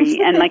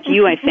like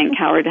you, I think,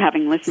 Howard,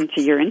 having listened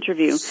to your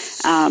interview,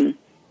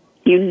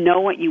 You know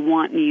what you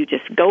want and you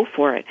just go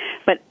for it.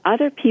 But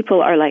other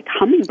people are like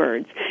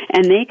hummingbirds,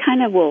 and they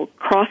kind of will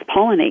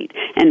cross-pollinate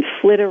and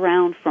flit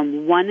around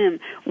from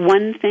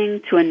one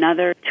thing to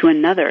another.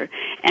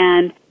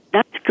 And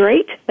that's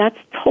great. That's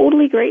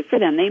totally great for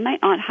them. They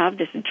might not have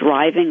this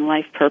driving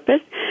life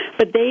purpose,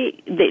 but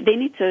they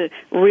need to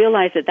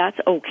realize that that's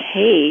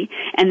okay,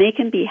 and they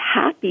can be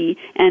happy,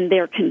 and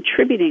they're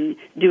contributing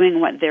doing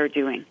what they're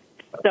doing.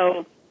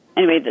 So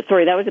anyway,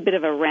 sorry, that was a bit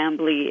of a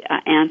rambly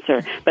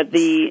answer, but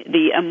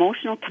the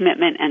emotional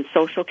commitment and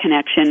social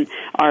connection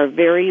are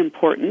very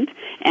important,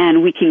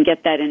 and we can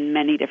get that in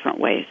many different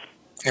ways.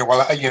 Yeah,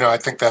 well, I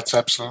think that's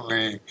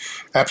absolutely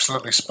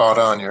spot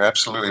on. You're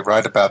absolutely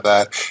right about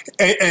that.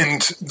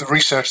 And the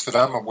research that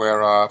I'm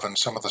aware of and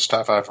some of the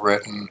stuff I've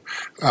written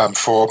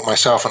for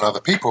myself and other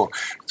people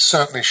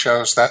certainly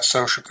shows that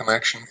social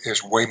connection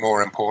is way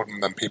more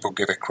important than people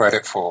give it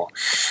credit for.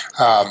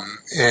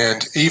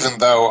 And even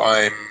though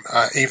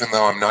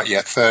I'm not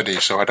yet 30,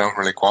 so I don't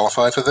really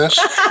qualify for this,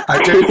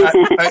 I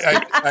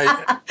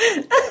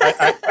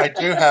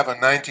do have a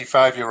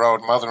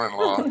 95-year-old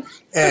mother-in-law,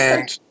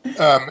 and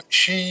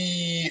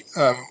we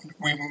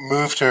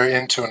moved her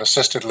into an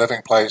assisted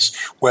living place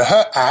where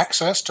her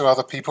access to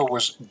other people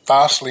was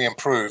vastly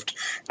improved.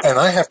 And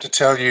I have to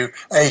tell you,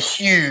 a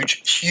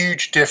huge,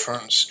 huge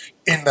difference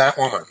in that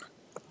woman.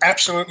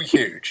 Absolutely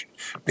huge.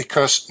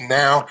 Because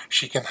now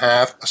she can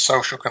have a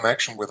social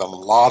connection with a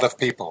lot of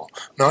people,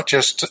 not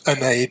just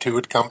an aide who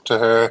would come to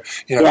her,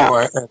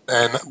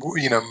 and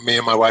me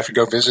and my wife would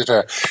go visit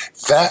her.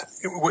 That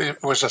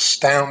was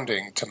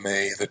astounding to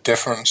me, the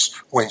difference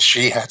when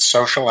she had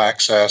social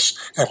access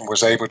and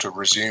was able to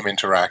resume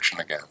interaction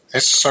again.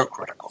 It's so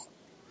critical.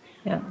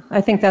 Yeah, I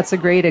think that's a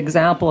great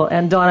example.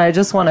 And Donna, I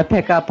just want to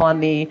pick up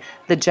on the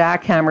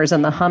jackhammers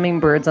and the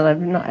hummingbirds,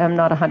 and I'm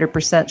not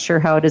 100%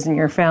 sure how it is in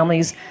your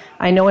families.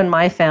 I know in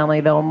my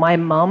family, though, my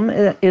mom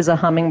is a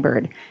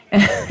hummingbird.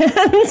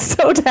 And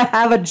so to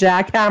have a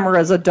jackhammer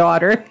as a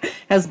daughter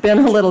has been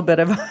a little bit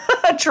of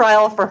a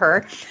trial for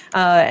her.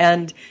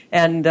 And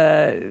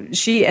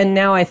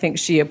now I think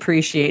she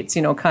appreciates,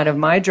 kind of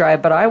my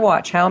drive. But I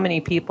watch how many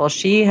people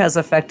she has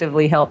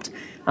effectively helped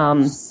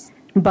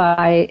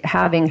by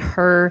having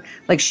her,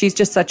 like, she's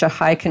just such a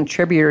high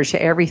contributor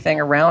to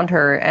everything around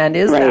her, and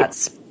is that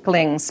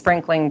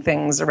sprinkling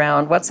things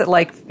around. What's it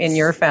like in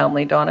your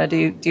family, Donna?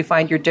 Do you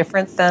find you're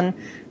different than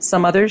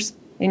some others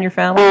in your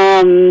family?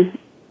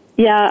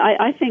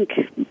 I think,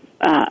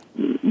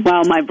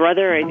 my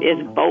brother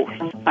is both,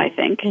 I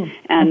think,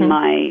 and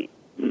my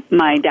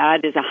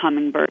dad is a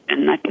hummingbird,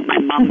 and I think my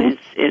mom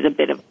is a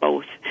bit of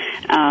both.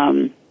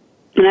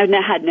 And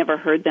I had never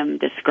heard them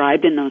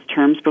described in those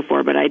terms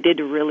before, but I did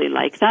really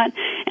like that.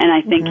 And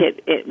I think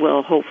it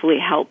will hopefully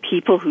help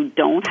people who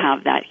don't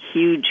have that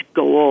huge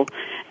goal,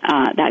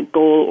 that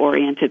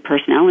goal-oriented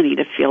personality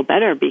to feel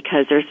better,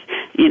 because there's,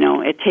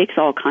 it takes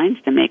all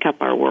kinds to make up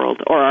our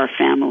world or our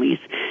families,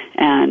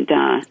 and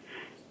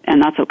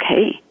that's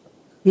okay.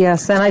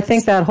 Yes, and I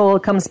think that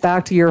comes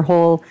back to your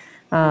whole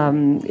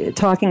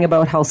talking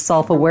about how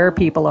self-aware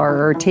people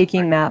are, or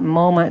taking that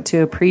moment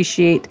to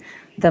appreciate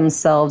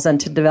themselves and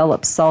to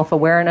develop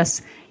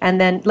self-awareness. And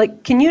then,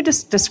 can you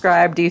just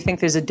describe, do you think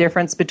there's a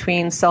difference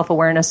between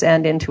self-awareness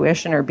and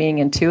intuition, or being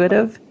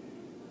intuitive?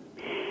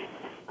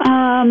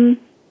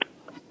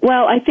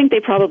 Well, I think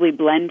they probably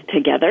blend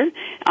together.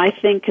 I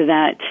think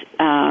that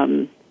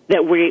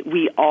that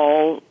we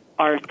all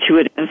are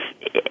intuitive.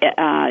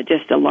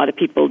 Just a lot of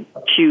people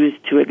choose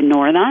to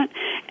ignore that.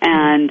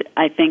 And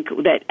I think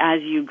that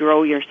as you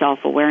grow your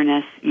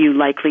self-awareness, you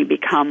likely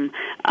become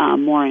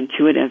more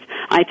intuitive.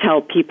 I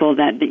tell people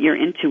that your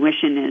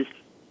intuition is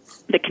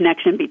the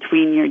connection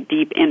between your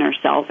deep inner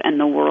self and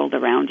the world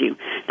around you.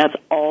 That's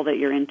all that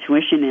your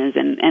intuition is,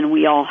 and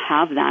we all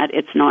have that.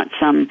 It's not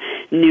some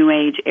new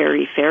age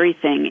airy-fairy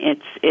thing.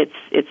 It's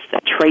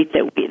a trait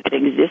that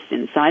exists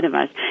inside of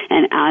us.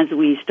 And as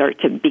we start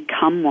to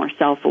become more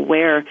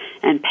self-aware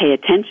and pay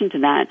attention to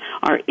that,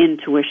 our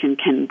intuition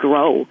can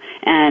grow.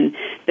 And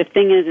the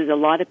thing is a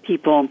lot of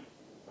people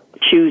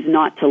choose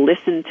not to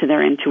listen to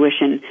their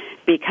intuition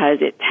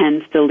because it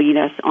tends to lead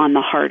us on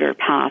the harder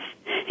path.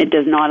 It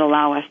does not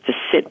allow us to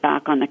sit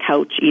back on the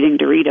couch eating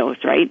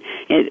Doritos, right?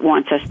 It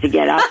wants us to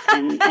get up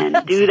and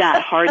do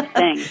that hard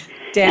thing.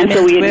 Damn, and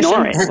so we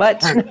ignore it.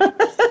 What?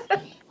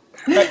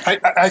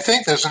 I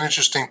think there's an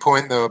interesting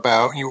point, though,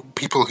 about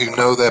people who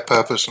know their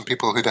purpose and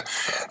people who don't.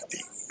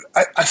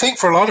 I think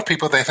for a lot of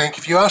people, they think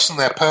if you ask them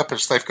their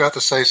purpose, they've got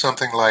to say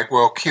something like,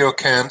 well, cure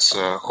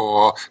cancer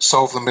or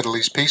solve the Middle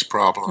East peace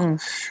problem.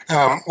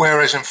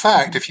 Whereas, in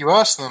fact, if you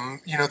ask them,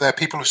 there are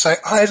people who say,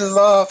 I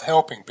love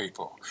helping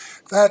people.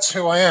 That's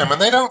who I am.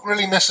 And they don't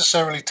really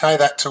necessarily tie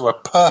that to a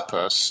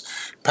purpose.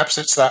 Perhaps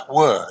it's that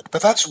word.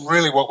 But that's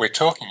really what we're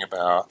talking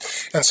about.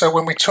 And so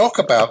when we talk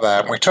about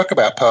that, when we talk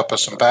about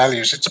purpose and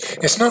values,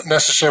 it's not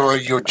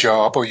necessarily your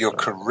job or your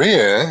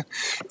career.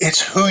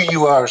 It's who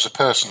you are as a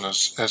person,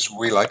 as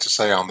we like to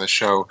say on this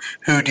show.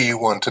 Who do you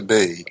want to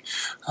be?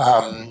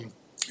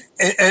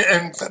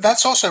 And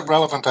that's also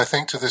relevant, I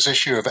think, to this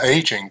issue of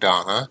aging,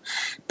 Donna,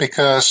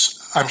 because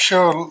I'm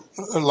sure,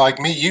 like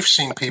me, you've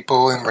seen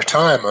people in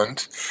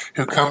retirement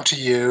who come to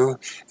you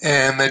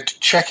and they're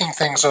checking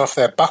things off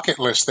their bucket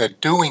list. They're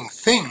doing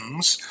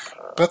things,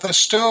 but they're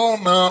still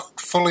not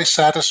fully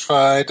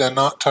satisfied and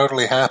not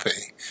totally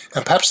happy.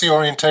 And perhaps the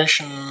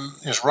orientation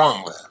is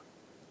wrong there.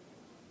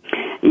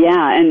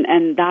 Yeah,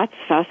 and that's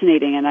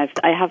fascinating, and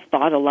I have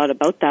thought a lot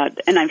about that,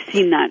 and I've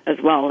seen that as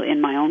well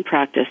in my own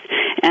practice.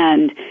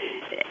 And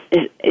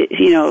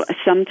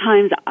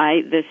sometimes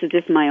this is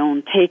just my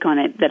own take on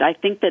it, that I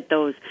think that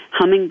those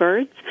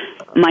hummingbirds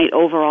might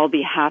overall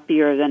be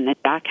happier than the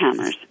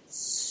jackhammers.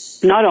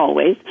 Not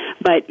always,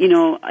 but,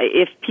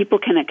 if people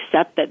can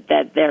accept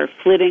that they're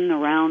flitting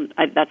around,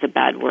 that's a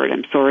bad word,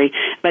 I'm sorry,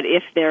 but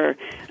if they're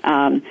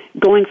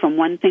going from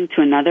one thing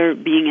to another,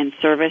 being in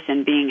service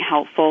and being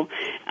helpful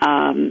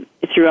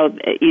throughout,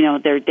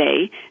 their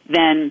day,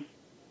 then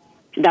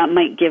that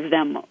might give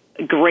them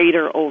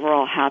greater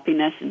overall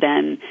happiness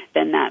than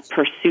that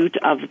pursuit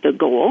of the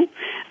goal.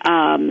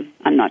 I'm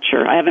not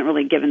sure. I haven't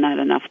really given that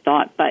enough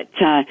thought, but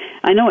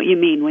I know what you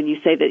mean when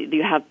you say that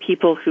you have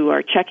people who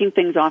are checking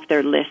things off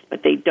their list,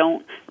 but they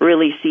don't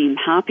really seem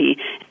happy.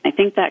 I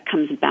think that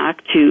comes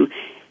back to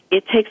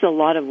it takes a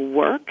lot of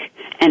work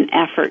and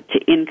effort to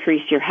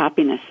increase your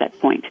happiness set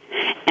point.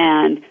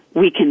 And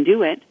we can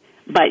do it,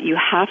 but you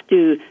have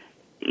to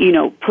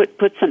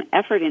put some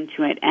effort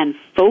into it and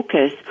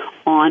focus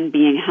on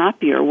being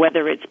happier,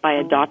 whether it's by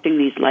adopting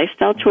these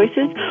lifestyle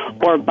choices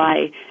or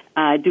by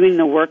doing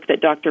the work that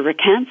Dr. Rick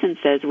Hansen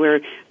says,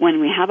 where when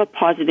we have a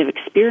positive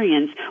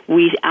experience,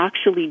 we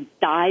actually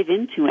dive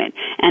into it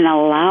and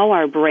allow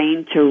our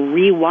brain to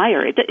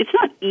rewire it. It's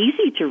not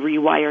easy to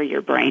rewire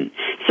your brain,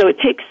 so it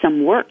takes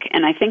some work.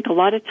 And I think a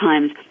lot of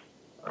times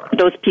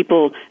those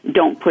people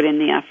don't put in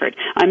the effort.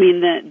 I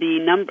mean,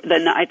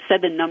 I'd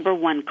said the number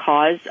one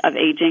cause of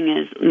aging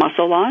is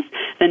muscle loss.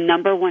 The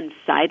number one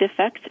side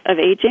effect of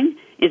aging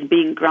is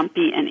being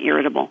grumpy and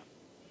irritable.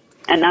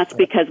 And that's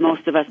because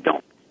most of us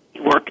don't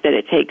work that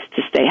it takes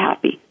to stay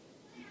happy.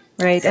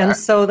 Right, and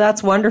so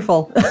that's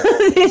wonderful.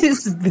 It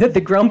is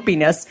the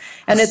grumpiness.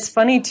 And it's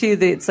funny, too,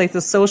 that it's like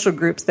the social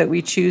groups that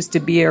we choose to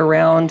be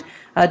around.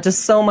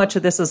 Just so much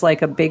of this is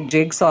like a big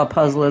jigsaw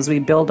puzzle as we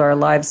build our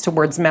lives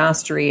towards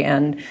mastery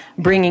and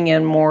bringing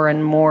in more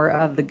and more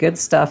of the good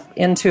stuff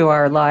into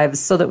our lives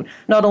so that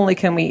not only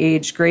can we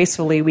age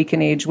gracefully, we can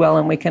age well,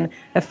 and we can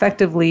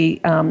effectively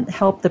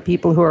help the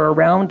people who are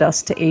around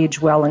us to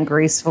age well and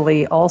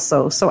gracefully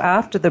also. So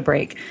after the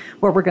break,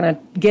 what we're going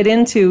to get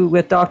into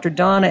with Dr.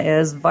 Donna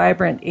is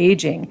vibrant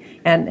aging,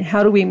 and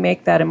how do we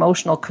make that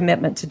emotional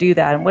commitment to do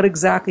that, and what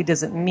exactly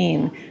does it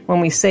mean when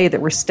we say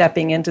that we're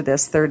stepping into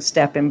this third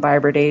step in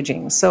vibrant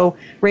aging. So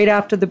right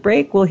after the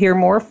break, we'll hear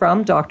more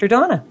from Dr.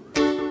 Donna.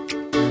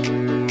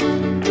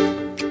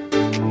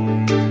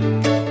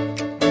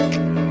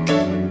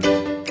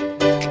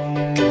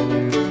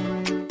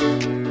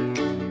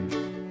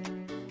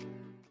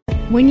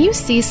 When you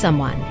see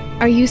someone,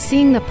 are you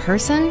seeing the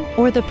person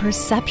or the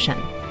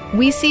perception?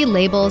 We see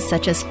labels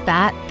such as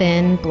fat,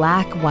 thin,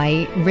 black,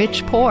 white,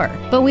 rich, poor,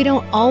 but we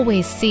don't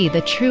always see the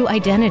true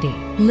identity.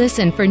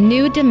 Listen for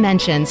New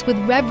Dimensions with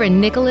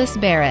Reverend Nicholas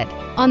Barrett.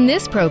 On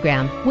this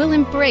program, we'll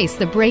embrace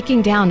the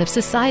breaking down of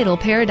societal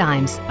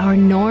paradigms, our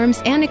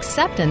norms, and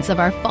acceptance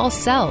of our false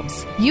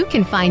selves. You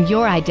can find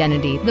your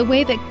identity the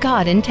way that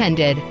God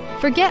intended.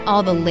 Forget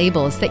all the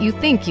labels that you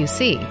think you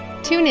see.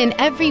 Tune in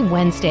every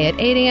Wednesday at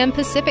 8 a.m.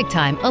 Pacific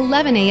Time,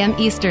 11 a.m.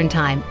 Eastern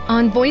Time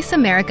on Voice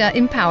America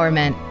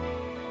Empowerment.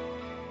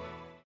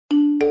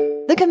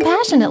 The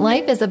Compassionate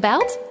Life is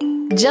about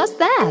just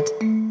that.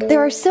 There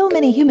are so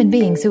many human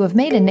beings who have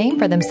made a name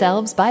for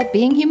themselves by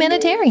being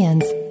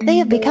humanitarians. They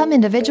have become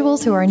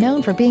individuals who are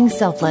known for being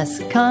selfless,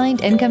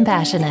 kind, and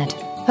compassionate.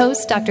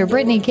 Host Dr.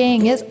 Brittany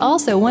King is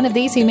also one of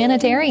these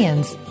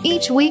humanitarians.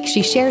 Each week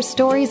she shares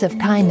stories of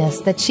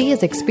kindness that she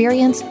has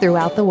experienced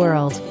throughout the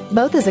world,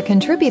 both as a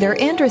contributor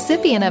and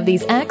recipient of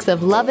these acts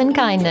of love and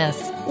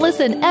kindness.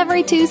 Listen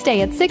every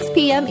Tuesday at 6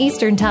 p.m.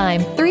 Eastern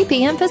Time, 3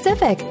 p.m.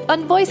 Pacific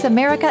on Voice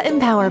America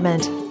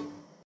Empowerment.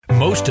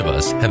 Most of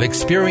us have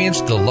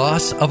experienced the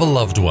loss of a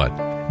loved one,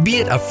 be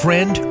it a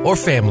friend or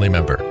family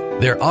member.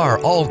 There are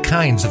all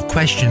kinds of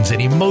questions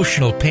and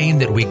emotional pain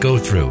that we go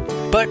through,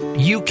 but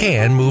you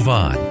can move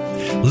on.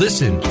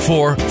 Listen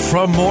for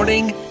From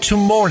Morning to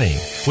Morning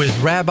with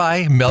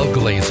Rabbi Mel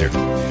Glazer.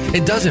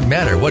 It doesn't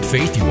matter what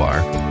faith you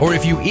are, or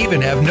if you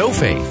even have no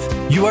faith.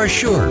 You are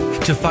sure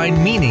to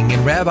find meaning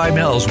in Rabbi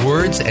Mel's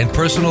words and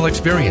personal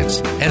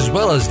experience, as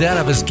well as that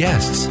of his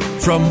guests.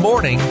 From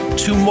Morning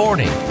to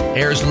Morning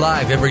airs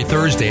live every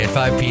Thursday at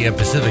 5 p.m.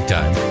 Pacific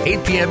Time,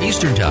 8 p.m.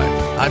 Eastern Time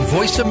on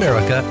Voice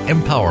America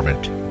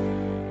Empowerment.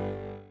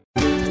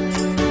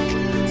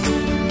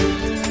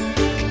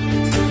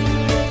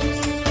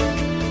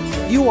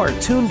 You are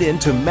tuned in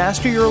to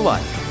Master Your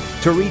Life.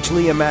 To reach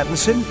Leah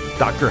Mattinson,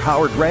 Dr.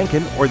 Howard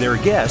Rankin, or their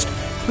guest,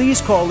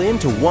 please call in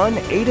to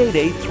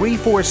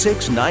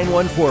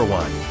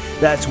 1-888-346-9141.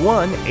 That's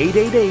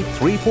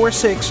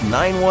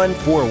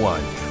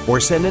 1-888-346-9141. or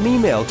send an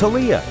email to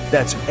Leah.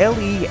 That's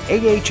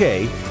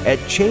Leaha at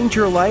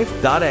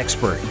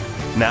changeyourlife.expert.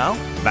 Now,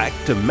 back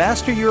to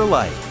Master Your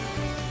Life.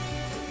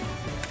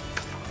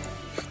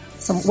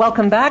 So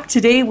welcome back.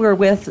 Today we're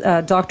with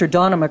Dr.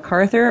 Donna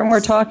MacArthur, and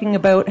we're talking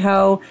about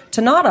how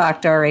to not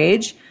act our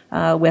age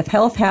with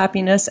health,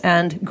 happiness,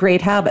 and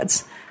great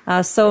habits.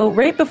 So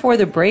right before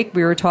the break,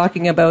 we were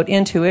talking about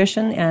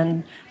intuition,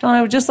 and Donna,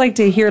 I would just like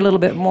to hear a little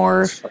bit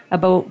more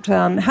about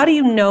how do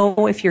you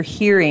know if you're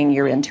hearing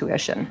your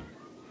intuition?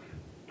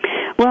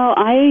 Well,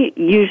 I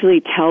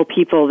usually tell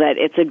people that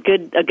it's a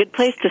good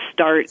place to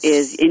start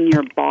is in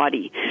your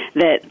body,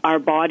 that our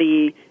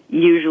body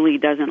usually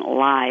doesn't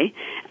lie,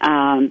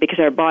 because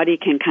our body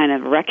can kind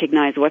of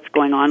recognize what's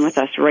going on with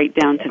us right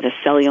down to the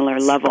cellular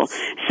level.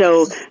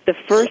 So the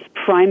first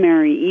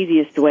primary,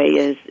 easiest way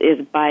is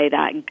by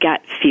that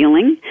gut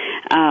feeling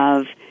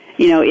of,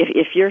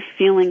 if you're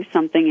feeling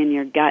something in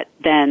your gut,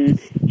 then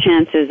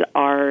chances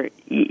are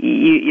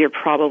you're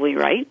probably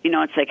right.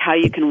 It's like how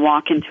you can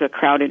walk into a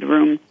crowded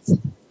room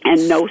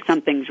and know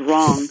something's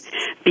wrong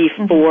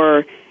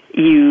before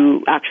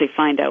you actually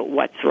find out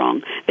what's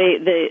wrong.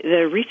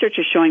 The research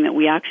is showing that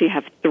we actually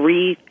have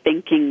 3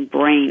 thinking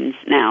brains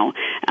now.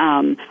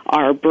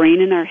 Our brain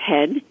in our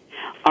head,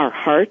 our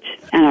heart,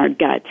 and our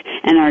gut.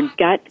 And our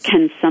gut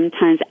can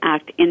sometimes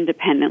act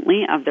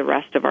independently of the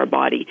rest of our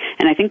body.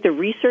 And I think the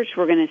research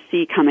we're going to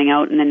see coming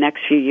out in the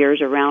next few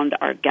years around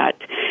our gut,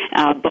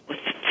 both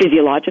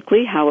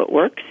physiologically, how it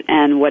works,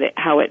 and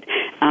how it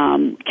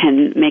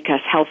can make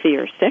us healthy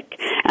or sick,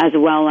 as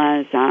well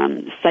as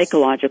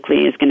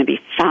psychologically, is going to be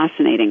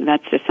fascinating.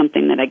 That's just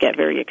something that I get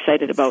very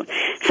excited about.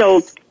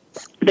 So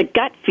the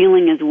gut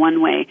feeling is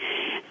one way.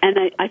 And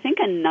I think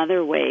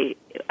another way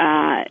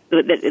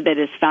that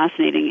is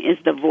fascinating is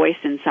the voice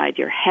inside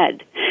your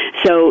head.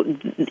 So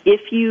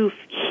if you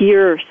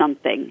hear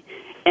something,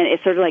 and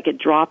it's sort of like it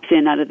drops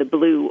in out of the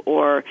blue,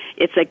 or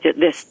it's like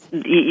this,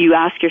 you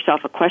ask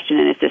yourself a question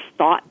and it's this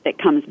thought that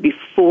comes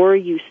before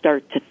you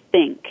start to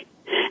think,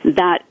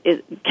 that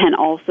can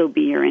also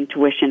be your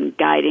intuition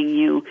guiding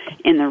you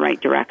in the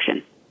right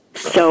direction.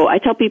 So I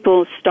tell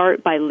people,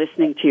 start by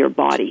listening to your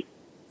body.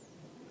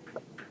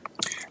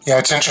 Yeah,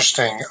 it's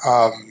interesting.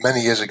 Many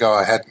years ago,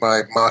 I had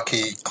my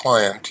marquee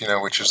client,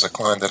 which is the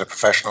client that a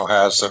professional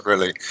has that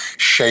really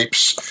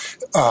shapes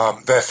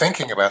their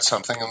thinking about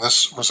something. And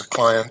this was a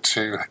client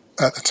who,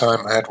 at the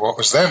time, had what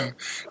was then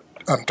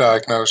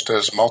diagnosed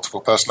as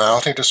multiple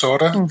personality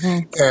disorder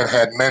and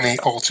had many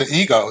alter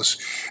egos.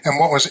 And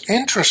what was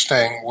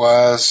interesting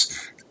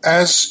was,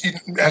 as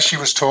she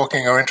was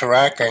talking or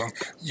interacting,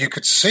 you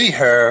could see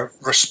her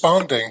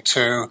responding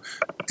to,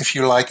 if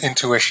you like,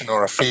 intuition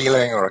or a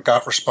feeling or a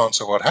gut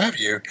response or what have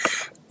you.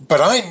 But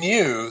I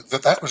knew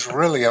that was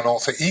really an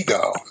alter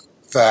ego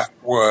that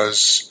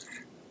was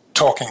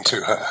talking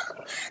to her.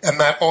 And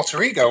that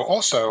alter ego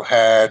also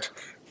had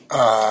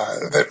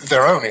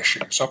their own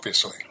issues,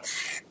 obviously.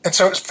 And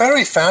so it's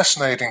very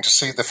fascinating to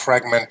see the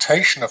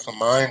fragmentation of the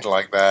mind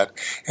like that,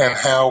 and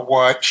how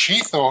what she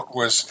thought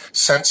was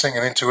sensing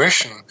and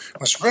intuition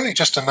was really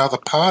just another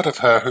part of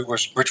her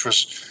which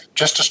was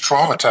just as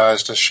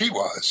traumatized as she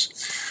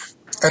was.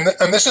 And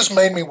this has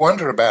made me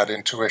wonder about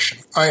intuition.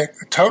 I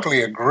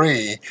totally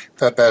agree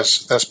that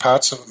there's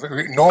parts of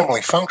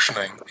normally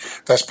functioning,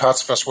 there's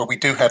parts of us where we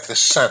do have this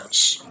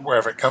sense,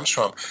 wherever it comes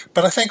from.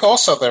 But I think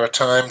also there are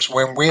times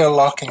when we are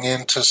locking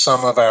into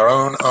some of our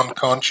own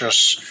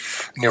unconscious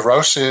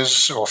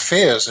neuroses or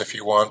fears, if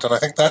you want. And I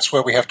think that's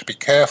where we have to be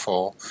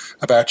careful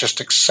about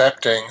just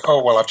accepting, oh,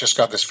 well, I've just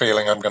got this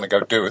feeling, I'm going to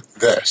go do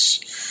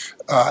this.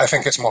 I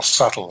think it's more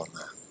subtle than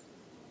that.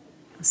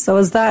 So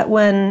is that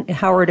when,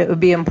 Howard, it would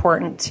be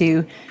important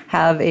to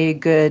have a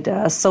good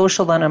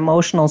social and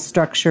emotional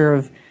structure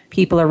of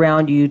people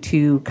around you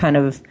to kind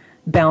of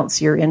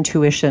bounce your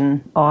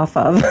intuition off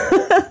of?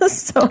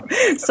 So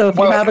if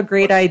you have a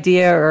great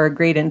idea or a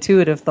great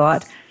intuitive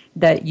thought,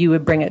 that you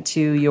would bring it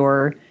to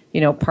your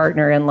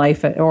partner in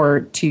life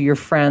or to your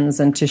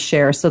friends and to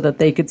share, so that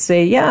they could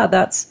say, yeah,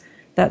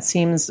 that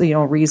seems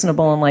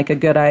reasonable and like a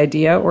good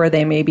idea, or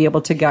they may be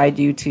able to guide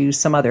you to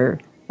some other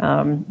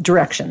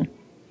direction.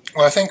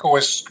 Well, I think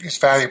always it's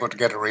valuable to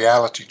get a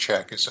reality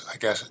check. I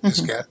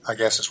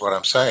guess is what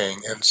I'm saying,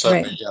 and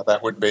certainly, right. Yeah,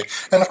 that would be.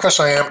 And of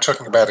course, I am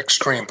talking about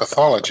extreme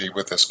pathology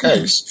with this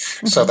case,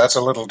 so that's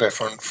a little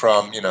different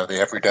from the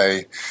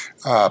everyday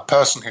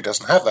person who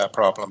doesn't have that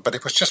problem. But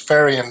it was just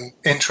very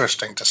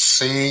interesting to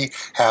see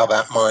how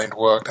that mind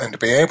worked, and to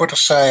be able to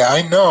say,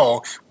 I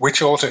know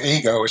which alter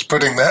ego is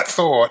putting that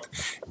thought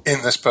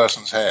in this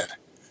person's head.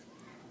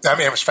 I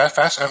mean, it was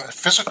fast, and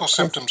physical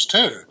symptoms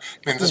too.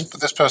 I mean,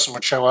 this person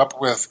would show up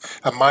with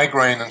a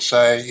migraine and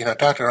say,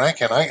 Dr.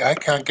 Rankin, I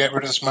can't get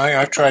rid of this migraine.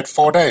 I've tried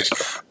 4 days.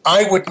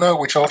 I would know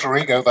which alter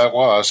ego that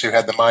was who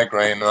had the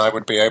migraine, and I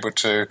would be able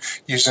to,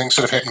 using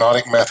sort of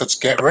hypnotic methods,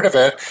 get rid of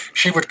it.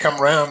 She would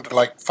come around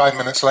like 5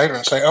 minutes later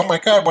and say, oh my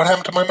God, what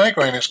happened to my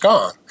migraine? It's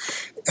gone.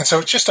 And so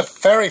it's just a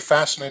very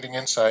fascinating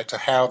insight to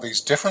how these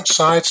different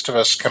sides to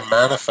us can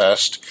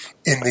manifest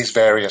in these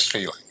various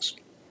feelings.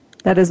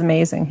 That is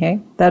amazing, hey?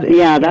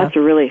 That's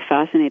really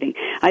fascinating.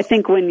 I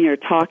think when you're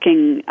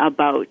talking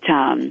about,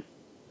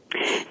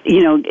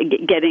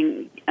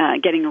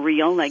 getting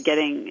real, like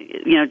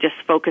just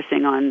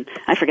focusing on,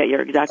 I forget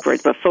your exact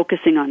words, but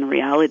focusing on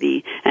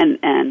reality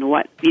and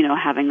what,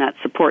 having that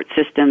support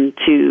system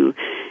to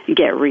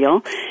get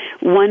real.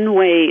 One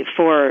way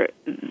for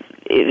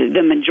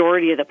the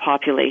majority of the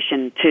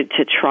population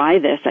to try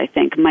this, I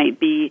think, might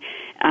be,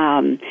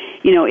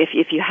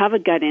 if you have a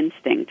gut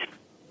instinct,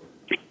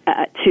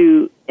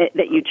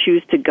 that you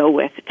choose to go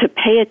with, to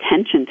pay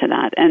attention to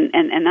that.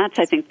 And that's,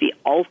 I think, the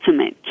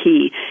ultimate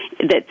key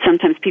that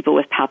sometimes people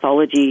with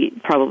pathology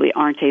probably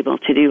aren't able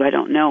to do. I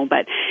don't know.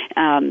 But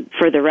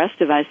for the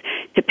rest of us,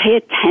 to pay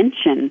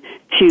attention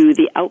to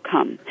the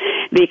outcome.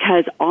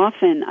 Because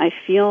often I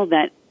feel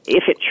that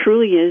if it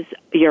truly is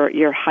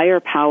your higher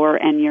power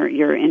and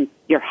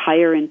your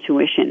higher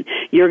intuition,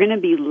 you're going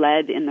to be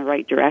led in the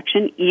right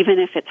direction, even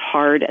if it's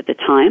hard at the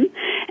time.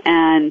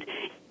 And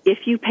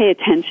if you pay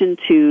attention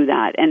to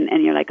that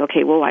and you're like,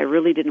 okay, well, I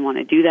really didn't want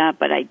to do that,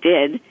 but I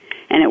did,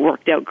 and it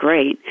worked out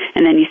great,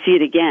 and then you see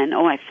it again,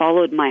 I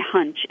followed my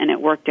hunch and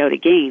it worked out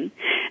again,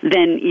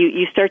 then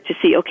you start to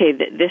see, okay,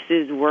 this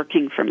is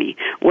working for me.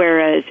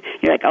 Whereas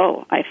you're like,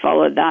 I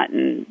followed that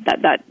and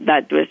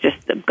that was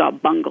just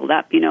got bungled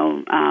up,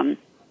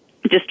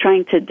 just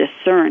trying to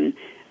discern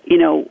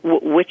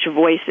which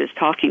voice is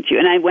talking to you.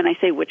 And when I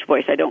say which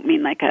voice, I don't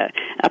mean like a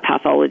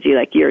pathology,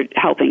 like you're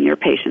helping your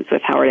patients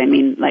with, Howard. I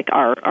mean like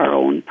our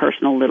own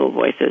personal little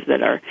voices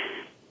that are,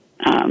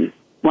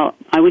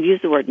 I would use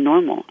the word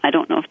normal. I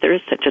don't know if there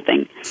is such a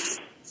thing.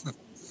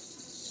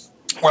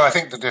 Well, I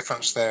think the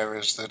difference there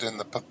is that in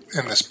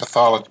this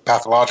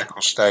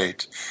pathological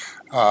state,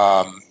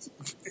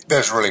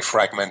 there's really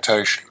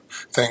fragmentation.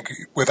 I think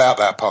without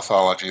that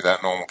pathology,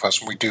 that normal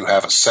person, we do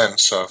have a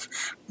sense of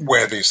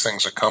where these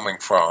things are coming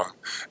from,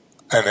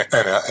 and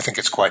I think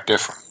it's quite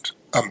different.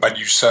 But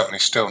you certainly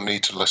still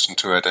need to listen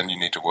to it, and you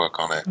need to work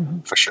on it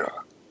for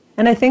sure.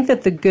 And I think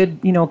that the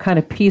good, kind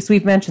of piece,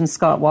 we've mentioned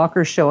Scott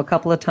Walker's show a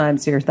couple of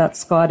times here, that's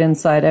Scott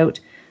Inside Out,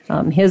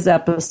 his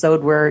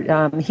episode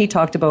where he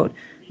talked about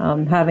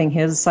having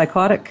his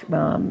psychotic,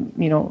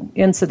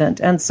 incident.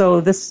 And so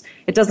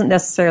it doesn't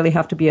necessarily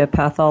have to be a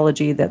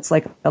pathology that's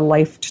like a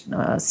life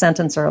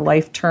sentence or a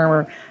life term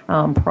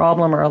or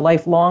problem or a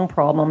lifelong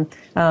problem.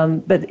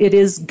 But it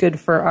is good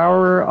for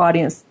our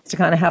audience to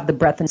kind of have the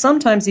breadth. And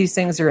sometimes these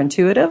things are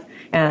intuitive,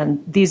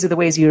 and these are the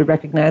ways you would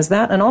recognize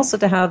that. And also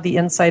to have the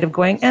insight of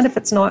going, and if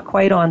it's not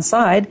quite on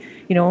side,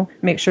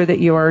 make sure that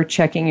you are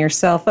checking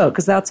yourself out,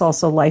 because that's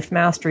also life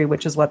mastery,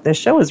 which is what this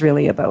show is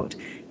really about.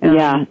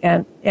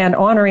 And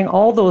honoring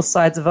all those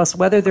sides of us,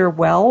 whether they're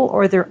well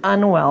or they're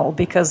unwell,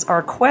 because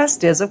our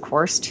quest is, of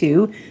course,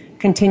 to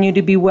continue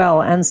to be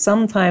well. And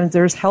sometimes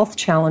there's health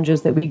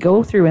challenges that we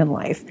go through in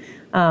life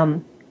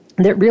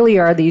that really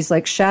are these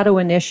like shadow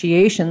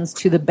initiations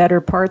to the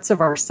better parts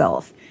of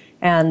ourself.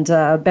 And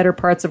better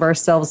parts of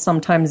ourselves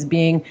sometimes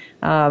being,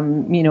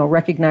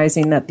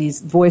 recognizing that these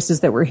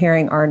voices that we're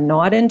hearing are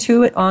not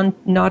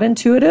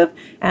intuitive,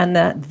 and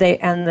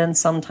then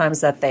sometimes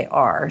that they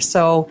are.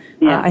 So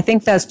I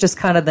think that's just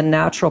kind of the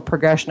natural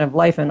progression of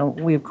life. And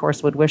we, of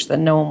course, would wish that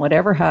no one would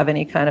ever have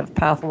any kind of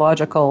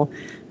pathological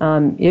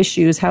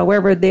issues.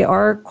 However, they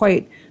are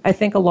quite, I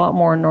think, a lot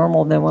more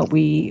normal than what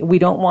we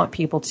don't want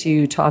people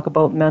to talk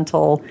about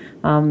mental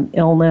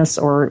illness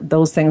or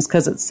those things,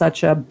 because it's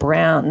such a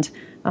brand.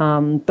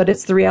 But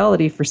it's the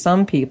reality for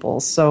some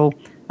people. So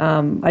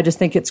I just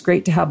think it's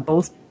great to have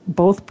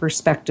both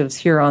perspectives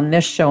here on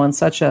this show and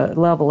such a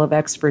level of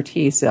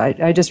expertise.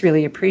 I just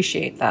really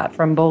appreciate that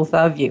from both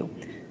of you.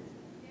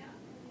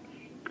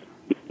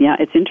 Yeah,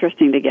 it's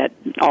interesting to get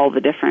all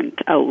the different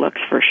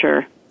outlooks for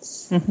sure.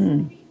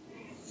 Mm-hmm.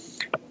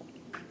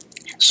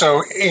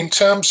 So in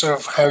terms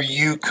of how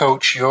you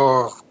coach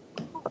your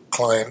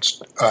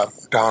clients,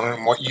 Donna,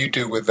 and what you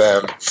do with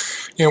them,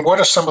 what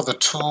are some of the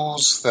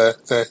tools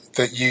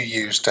that you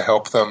use to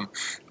help them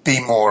be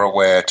more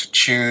aware, to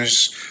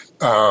choose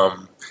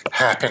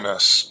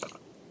happiness?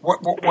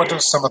 What are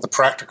some of the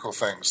practical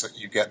things that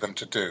you get them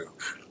to do?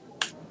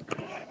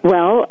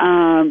 Well,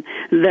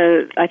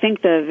 I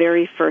think the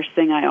very first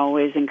thing I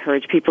always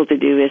encourage people to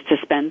do is to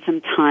spend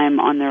some time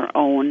on their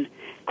own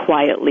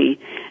quietly,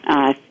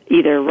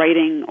 either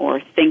writing or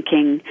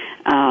thinking,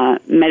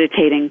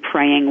 meditating,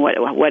 praying,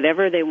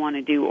 whatever they want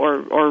to do,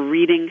 or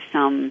reading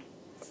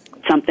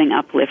something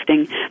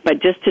uplifting,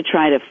 but just to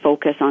try to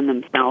focus on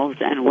themselves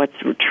and what's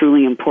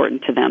truly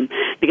important to them,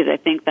 because I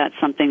think that's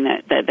something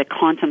that the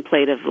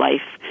contemplative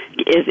life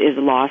is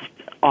lost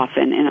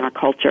often in our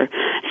culture.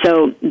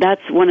 So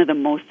that's one of the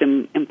most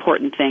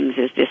important things,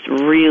 is just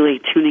really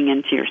tuning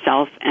into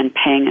yourself and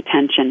paying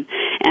attention.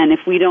 And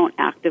if we don't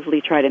actively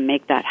try to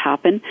make that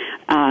happen,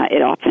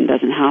 it often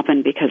doesn't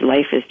happen because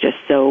life is just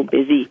so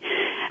busy.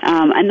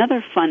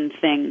 Another fun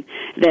thing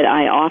that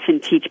I often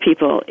teach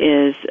people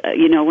is,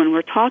 when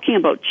we're talking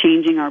about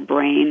changing our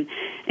brain,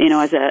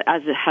 as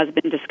it has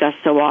been discussed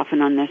so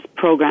often on this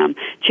program,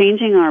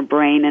 changing our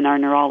brain and our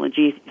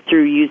neurology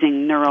through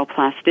using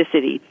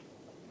neuroplasticity.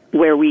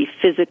 where we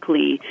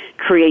physically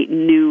create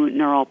new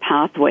neural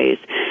pathways.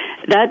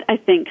 That, I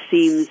think,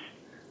 seems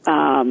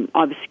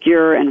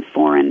obscure and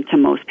foreign to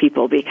most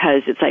people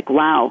because it's like,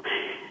 wow,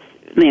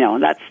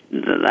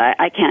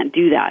 I can't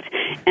do that.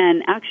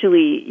 And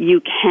actually,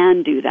 you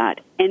can do that.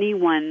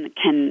 Anyone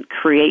can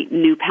create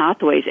new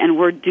pathways, and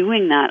we're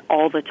doing that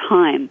all the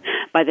time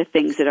by the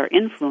things that are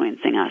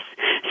influencing us.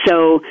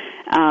 So,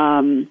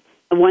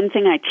 one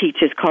thing I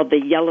teach is called the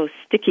yellow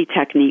sticky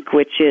technique,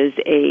 which is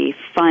a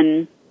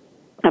fun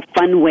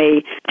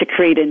way to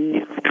create a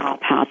new neural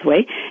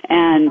pathway.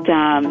 And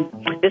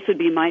this would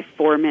be my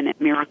 4-minute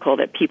miracle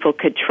that people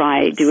could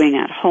try doing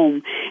at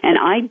home. And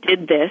I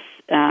did this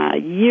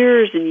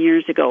years and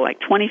years ago, like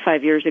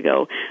 25 years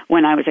ago,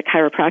 when I was a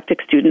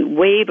chiropractic student,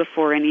 way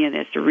before any of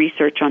this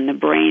research on the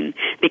brain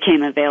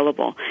became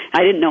available.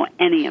 I didn't know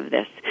any of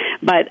this.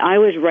 But I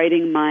was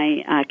writing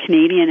my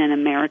Canadian and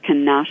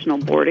American national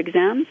board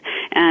exams,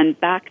 and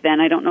back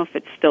then, I don't know if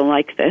it's still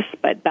like this,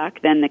 but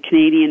back then the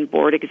Canadian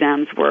board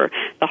exams were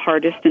the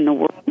hardest in the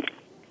world.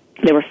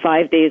 There were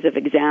 5 days of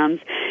exams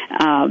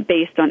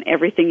based on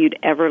everything you'd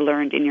ever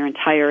learned in your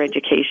entire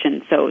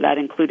education. So that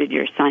included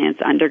your science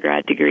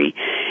undergrad degree.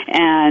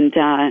 And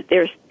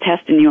they're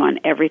testing you on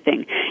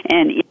everything.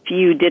 And if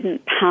you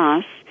didn't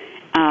pass,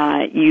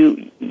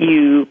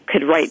 you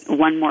could write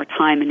one more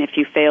time, and if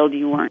you failed,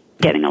 you weren't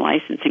getting a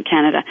license in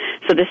Canada.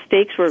 So the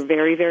stakes were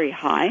very, very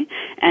high,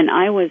 and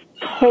I was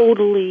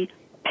totally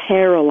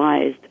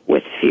paralyzed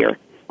with fear.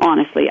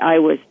 Honestly, I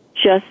was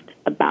just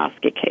a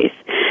basket case.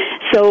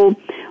 So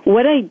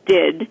what I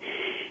did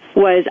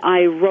was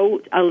I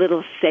wrote a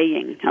little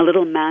saying, a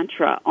little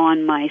mantra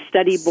on my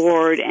study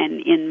board and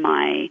in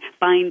my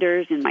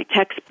binders, in my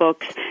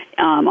textbooks,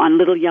 on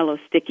little yellow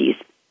stickies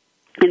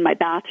in my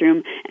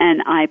bathroom,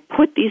 and I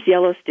put these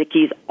yellow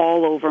stickies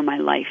all over my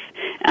life.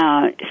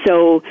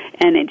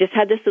 And it just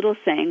had this little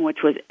saying, which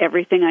was,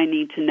 everything I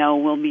need to know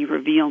will be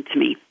revealed to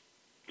me.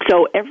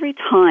 So every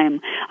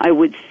time I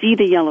would see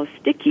the yellow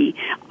sticky,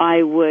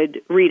 I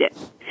would read it.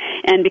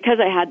 And because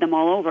I had them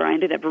all over, I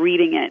ended up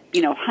reading it,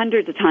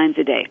 hundreds of times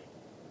a day.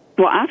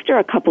 Well, after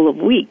a couple of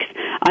weeks,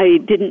 I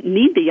didn't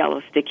need the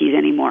yellow stickies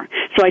anymore.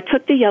 So I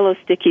took the yellow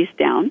stickies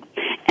down,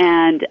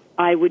 and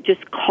I would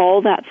just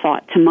call that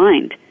thought to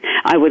mind.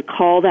 I would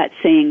call that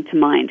saying to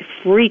mind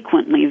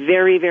frequently,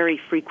 very,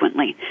 very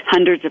frequently,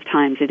 hundreds of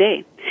times a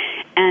day.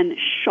 And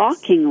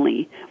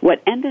shockingly,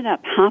 what ended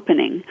up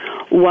happening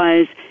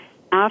was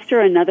after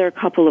another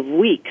couple of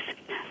weeks,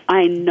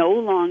 I no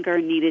longer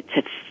needed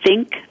to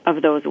think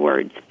of those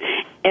words.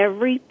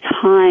 Every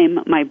time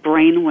my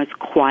brain was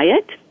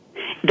quiet,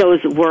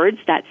 those words,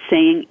 that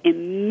saying,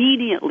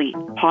 immediately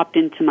popped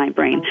into my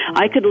brain.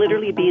 I could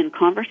literally be in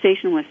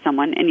conversation with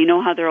someone, and you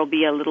know how there will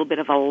be a little bit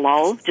of a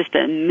lull, just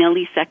a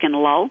millisecond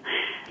lull?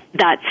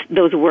 That's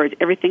those words,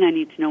 everything I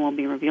need to know will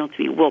be revealed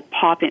to me, would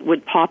pop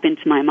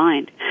into my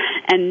mind.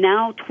 And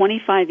now,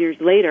 25 years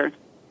later,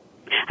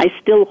 I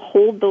still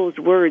hold those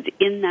words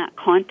in that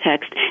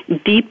context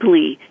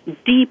deeply,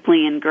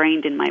 deeply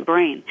ingrained in my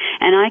brain.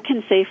 And I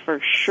can say for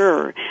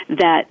sure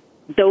that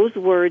those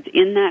words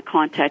in that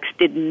context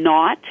did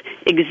not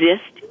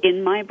exist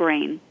in my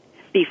brain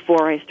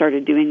before I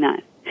started doing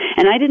that.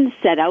 And I didn't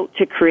set out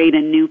to create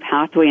a new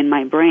pathway in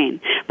my brain,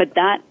 but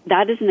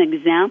that is an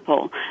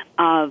example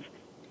of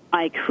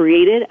I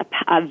created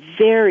a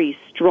very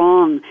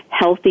strong,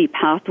 healthy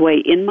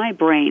pathway in my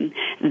brain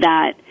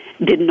that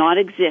did not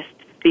exist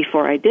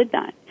before I did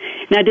that.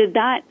 Now, did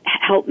that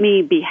help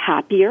me be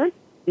happier?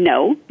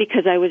 No,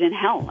 because I was in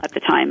hell at the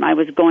time. I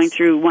was going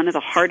through one of the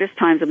hardest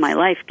times of my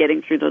life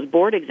getting through those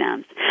board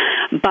exams.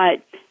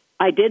 But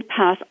I did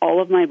pass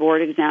all of my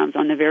board exams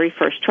on the very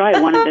first try,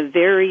 one of the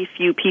very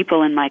few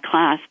people in my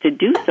class to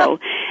do so.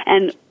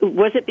 And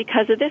was it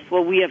because of this?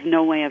 Well, we have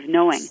no way of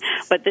knowing.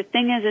 But the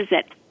thing is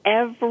that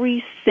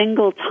every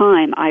single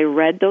time I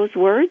read those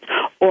words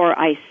or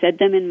I said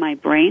them in my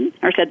brain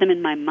or said them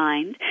in my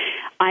mind,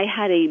 I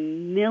had a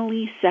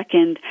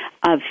millisecond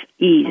of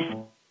ease.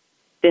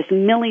 This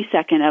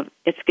millisecond of,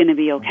 it's going to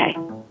be okay.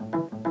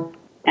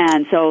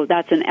 And so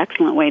that's an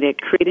excellent way to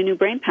create a new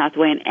brain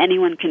pathway, and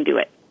anyone can do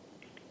it.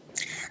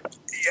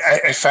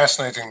 It's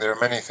fascinating. There are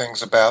many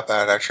things about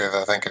that, actually,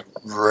 that I think are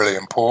really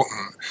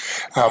important.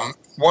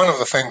 One of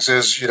the things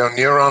is,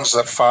 neurons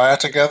that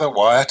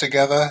wire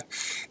together.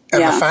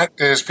 And the fact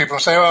is, people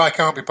say, I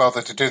can't be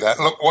bothered to do that.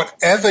 Look,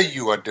 whatever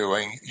you are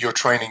doing, you're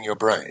training your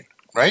brain.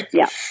 Right?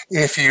 Yeah.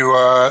 If you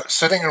are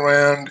sitting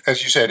around,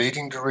 as you said,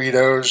 eating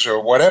Doritos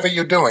or whatever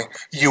you're doing,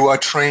 you are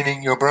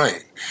training your brain.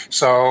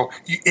 So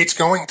it's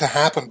going to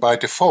happen by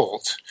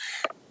default.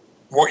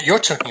 What you're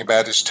talking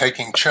about is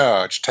taking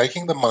charge,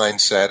 taking the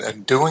mindset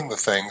and doing the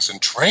things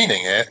and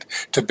training it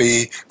to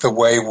be the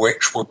way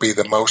which will be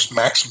the most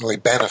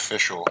maximally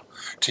beneficial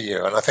to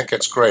you. And I think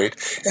it's great.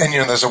 And,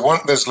 there's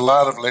a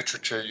lot of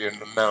literature,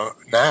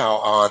 now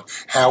on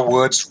how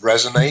words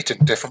resonate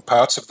in different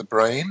parts of the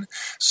brain.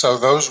 So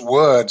those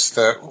words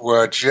that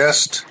were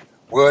just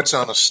words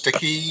on a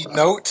sticky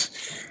note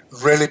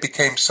really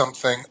became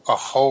something a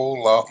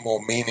whole lot more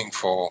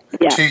meaningful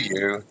to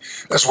you,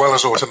 as well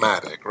as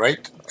automatic,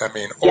 right? I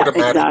mean,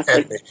 automatic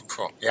and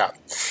meaningful. Yeah.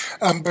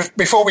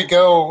 Before we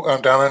go,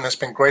 Donna, and it's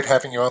been great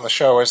having you on the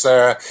show. Is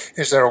there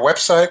a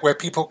website where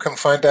people can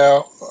find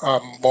out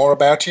more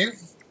about you?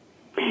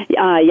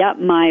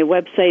 My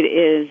website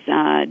is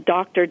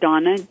Dr.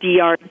 Donna,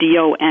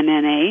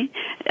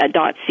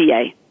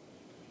 DRDONNA.ca.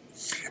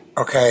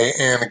 Okay,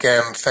 and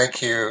again,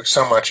 thank you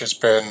so much. It's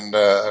been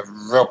a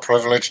real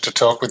privilege to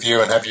talk with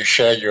you and have you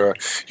share your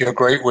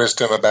great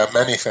wisdom about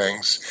many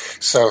things.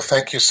 So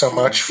thank you so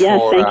much for...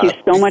 Yes, thank you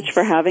so much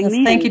for having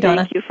me. Thank you,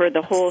 Donna. Thank you for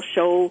the whole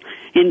show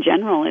in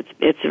general.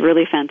 It's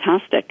really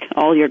fantastic.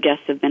 All your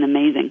guests have been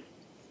amazing.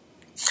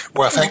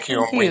 Well, thank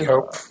you, and we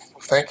hope...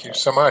 Thank you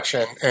so much,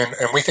 and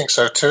we think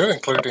so too,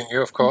 including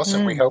you, of course,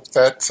 and we hope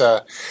that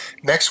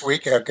next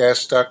week our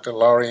guest, Dr.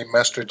 Laurie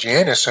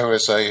Mastrogiannis, who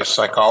is a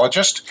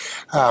psychologist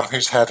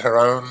who's had her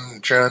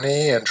own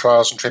journey and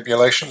trials and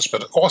tribulations,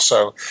 but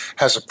also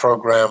has a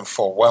program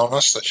for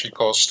wellness that she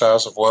calls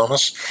Stars of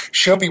Wellness.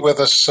 She'll be with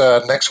us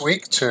next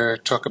week to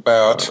talk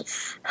about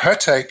her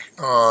take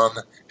on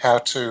how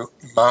to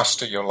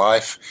master your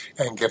life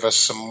and give us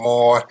some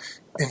more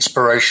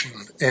inspiration,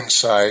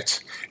 insight,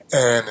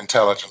 and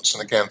intelligence.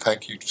 And again,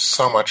 thank you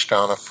so much,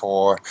 Donna,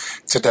 for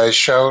today's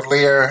show.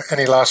 Leah,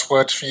 any last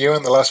words for you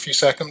in the last few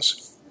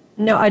seconds?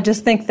 No, I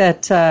just think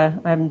that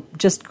I'm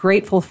just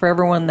grateful for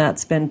everyone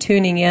that's been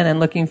tuning in and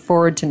looking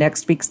forward to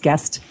next week's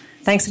guest.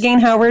 Thanks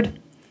again, Howard.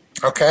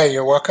 Okay,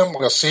 you're welcome.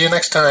 We'll see you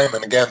next time.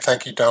 And again,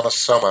 thank you, Donna,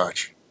 so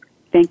much.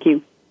 Thank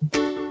you.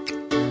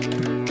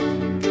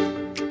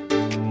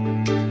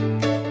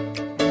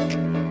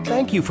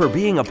 Thank you for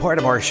being a part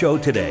of our show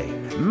today.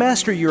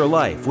 Master Your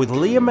Life with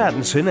Leah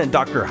Mattinson and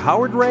Dr.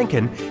 Howard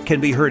Rankin can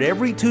be heard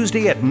every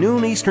Tuesday at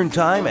noon Eastern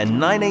Time and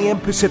 9 a.m.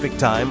 Pacific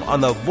Time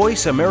on the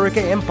Voice America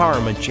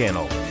Empowerment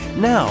Channel.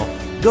 Now,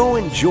 go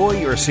enjoy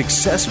your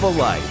successful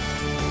life.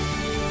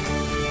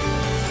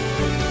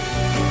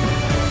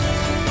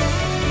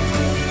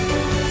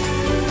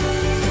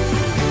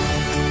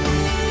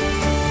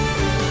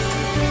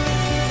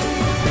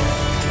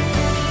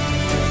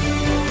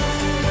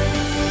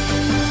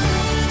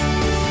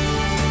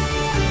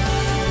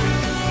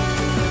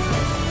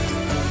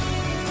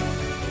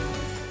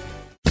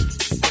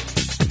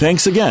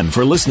 Thanks again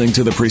for listening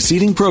to the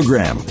preceding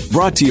program,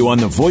 brought to you on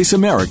the Voice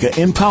America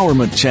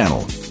Empowerment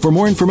Channel. For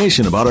more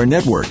information about our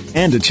network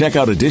and to check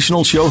out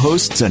additional show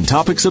hosts and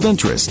topics of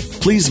interest,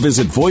 please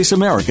visit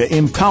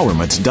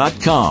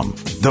VoiceAmericaEmpowerment.com.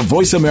 The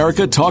Voice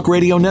America Talk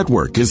Radio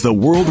Network is the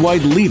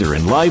worldwide leader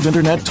in live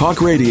Internet talk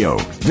radio.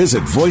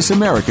 Visit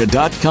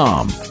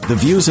VoiceAmerica.com. The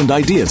views and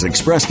ideas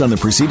expressed on the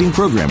preceding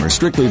program are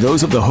strictly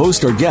those of the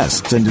host or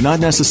guests and do not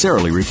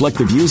necessarily reflect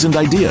the views and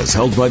ideas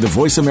held by the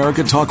Voice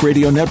America Talk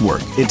Radio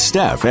Network, its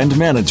staff, and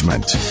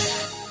management.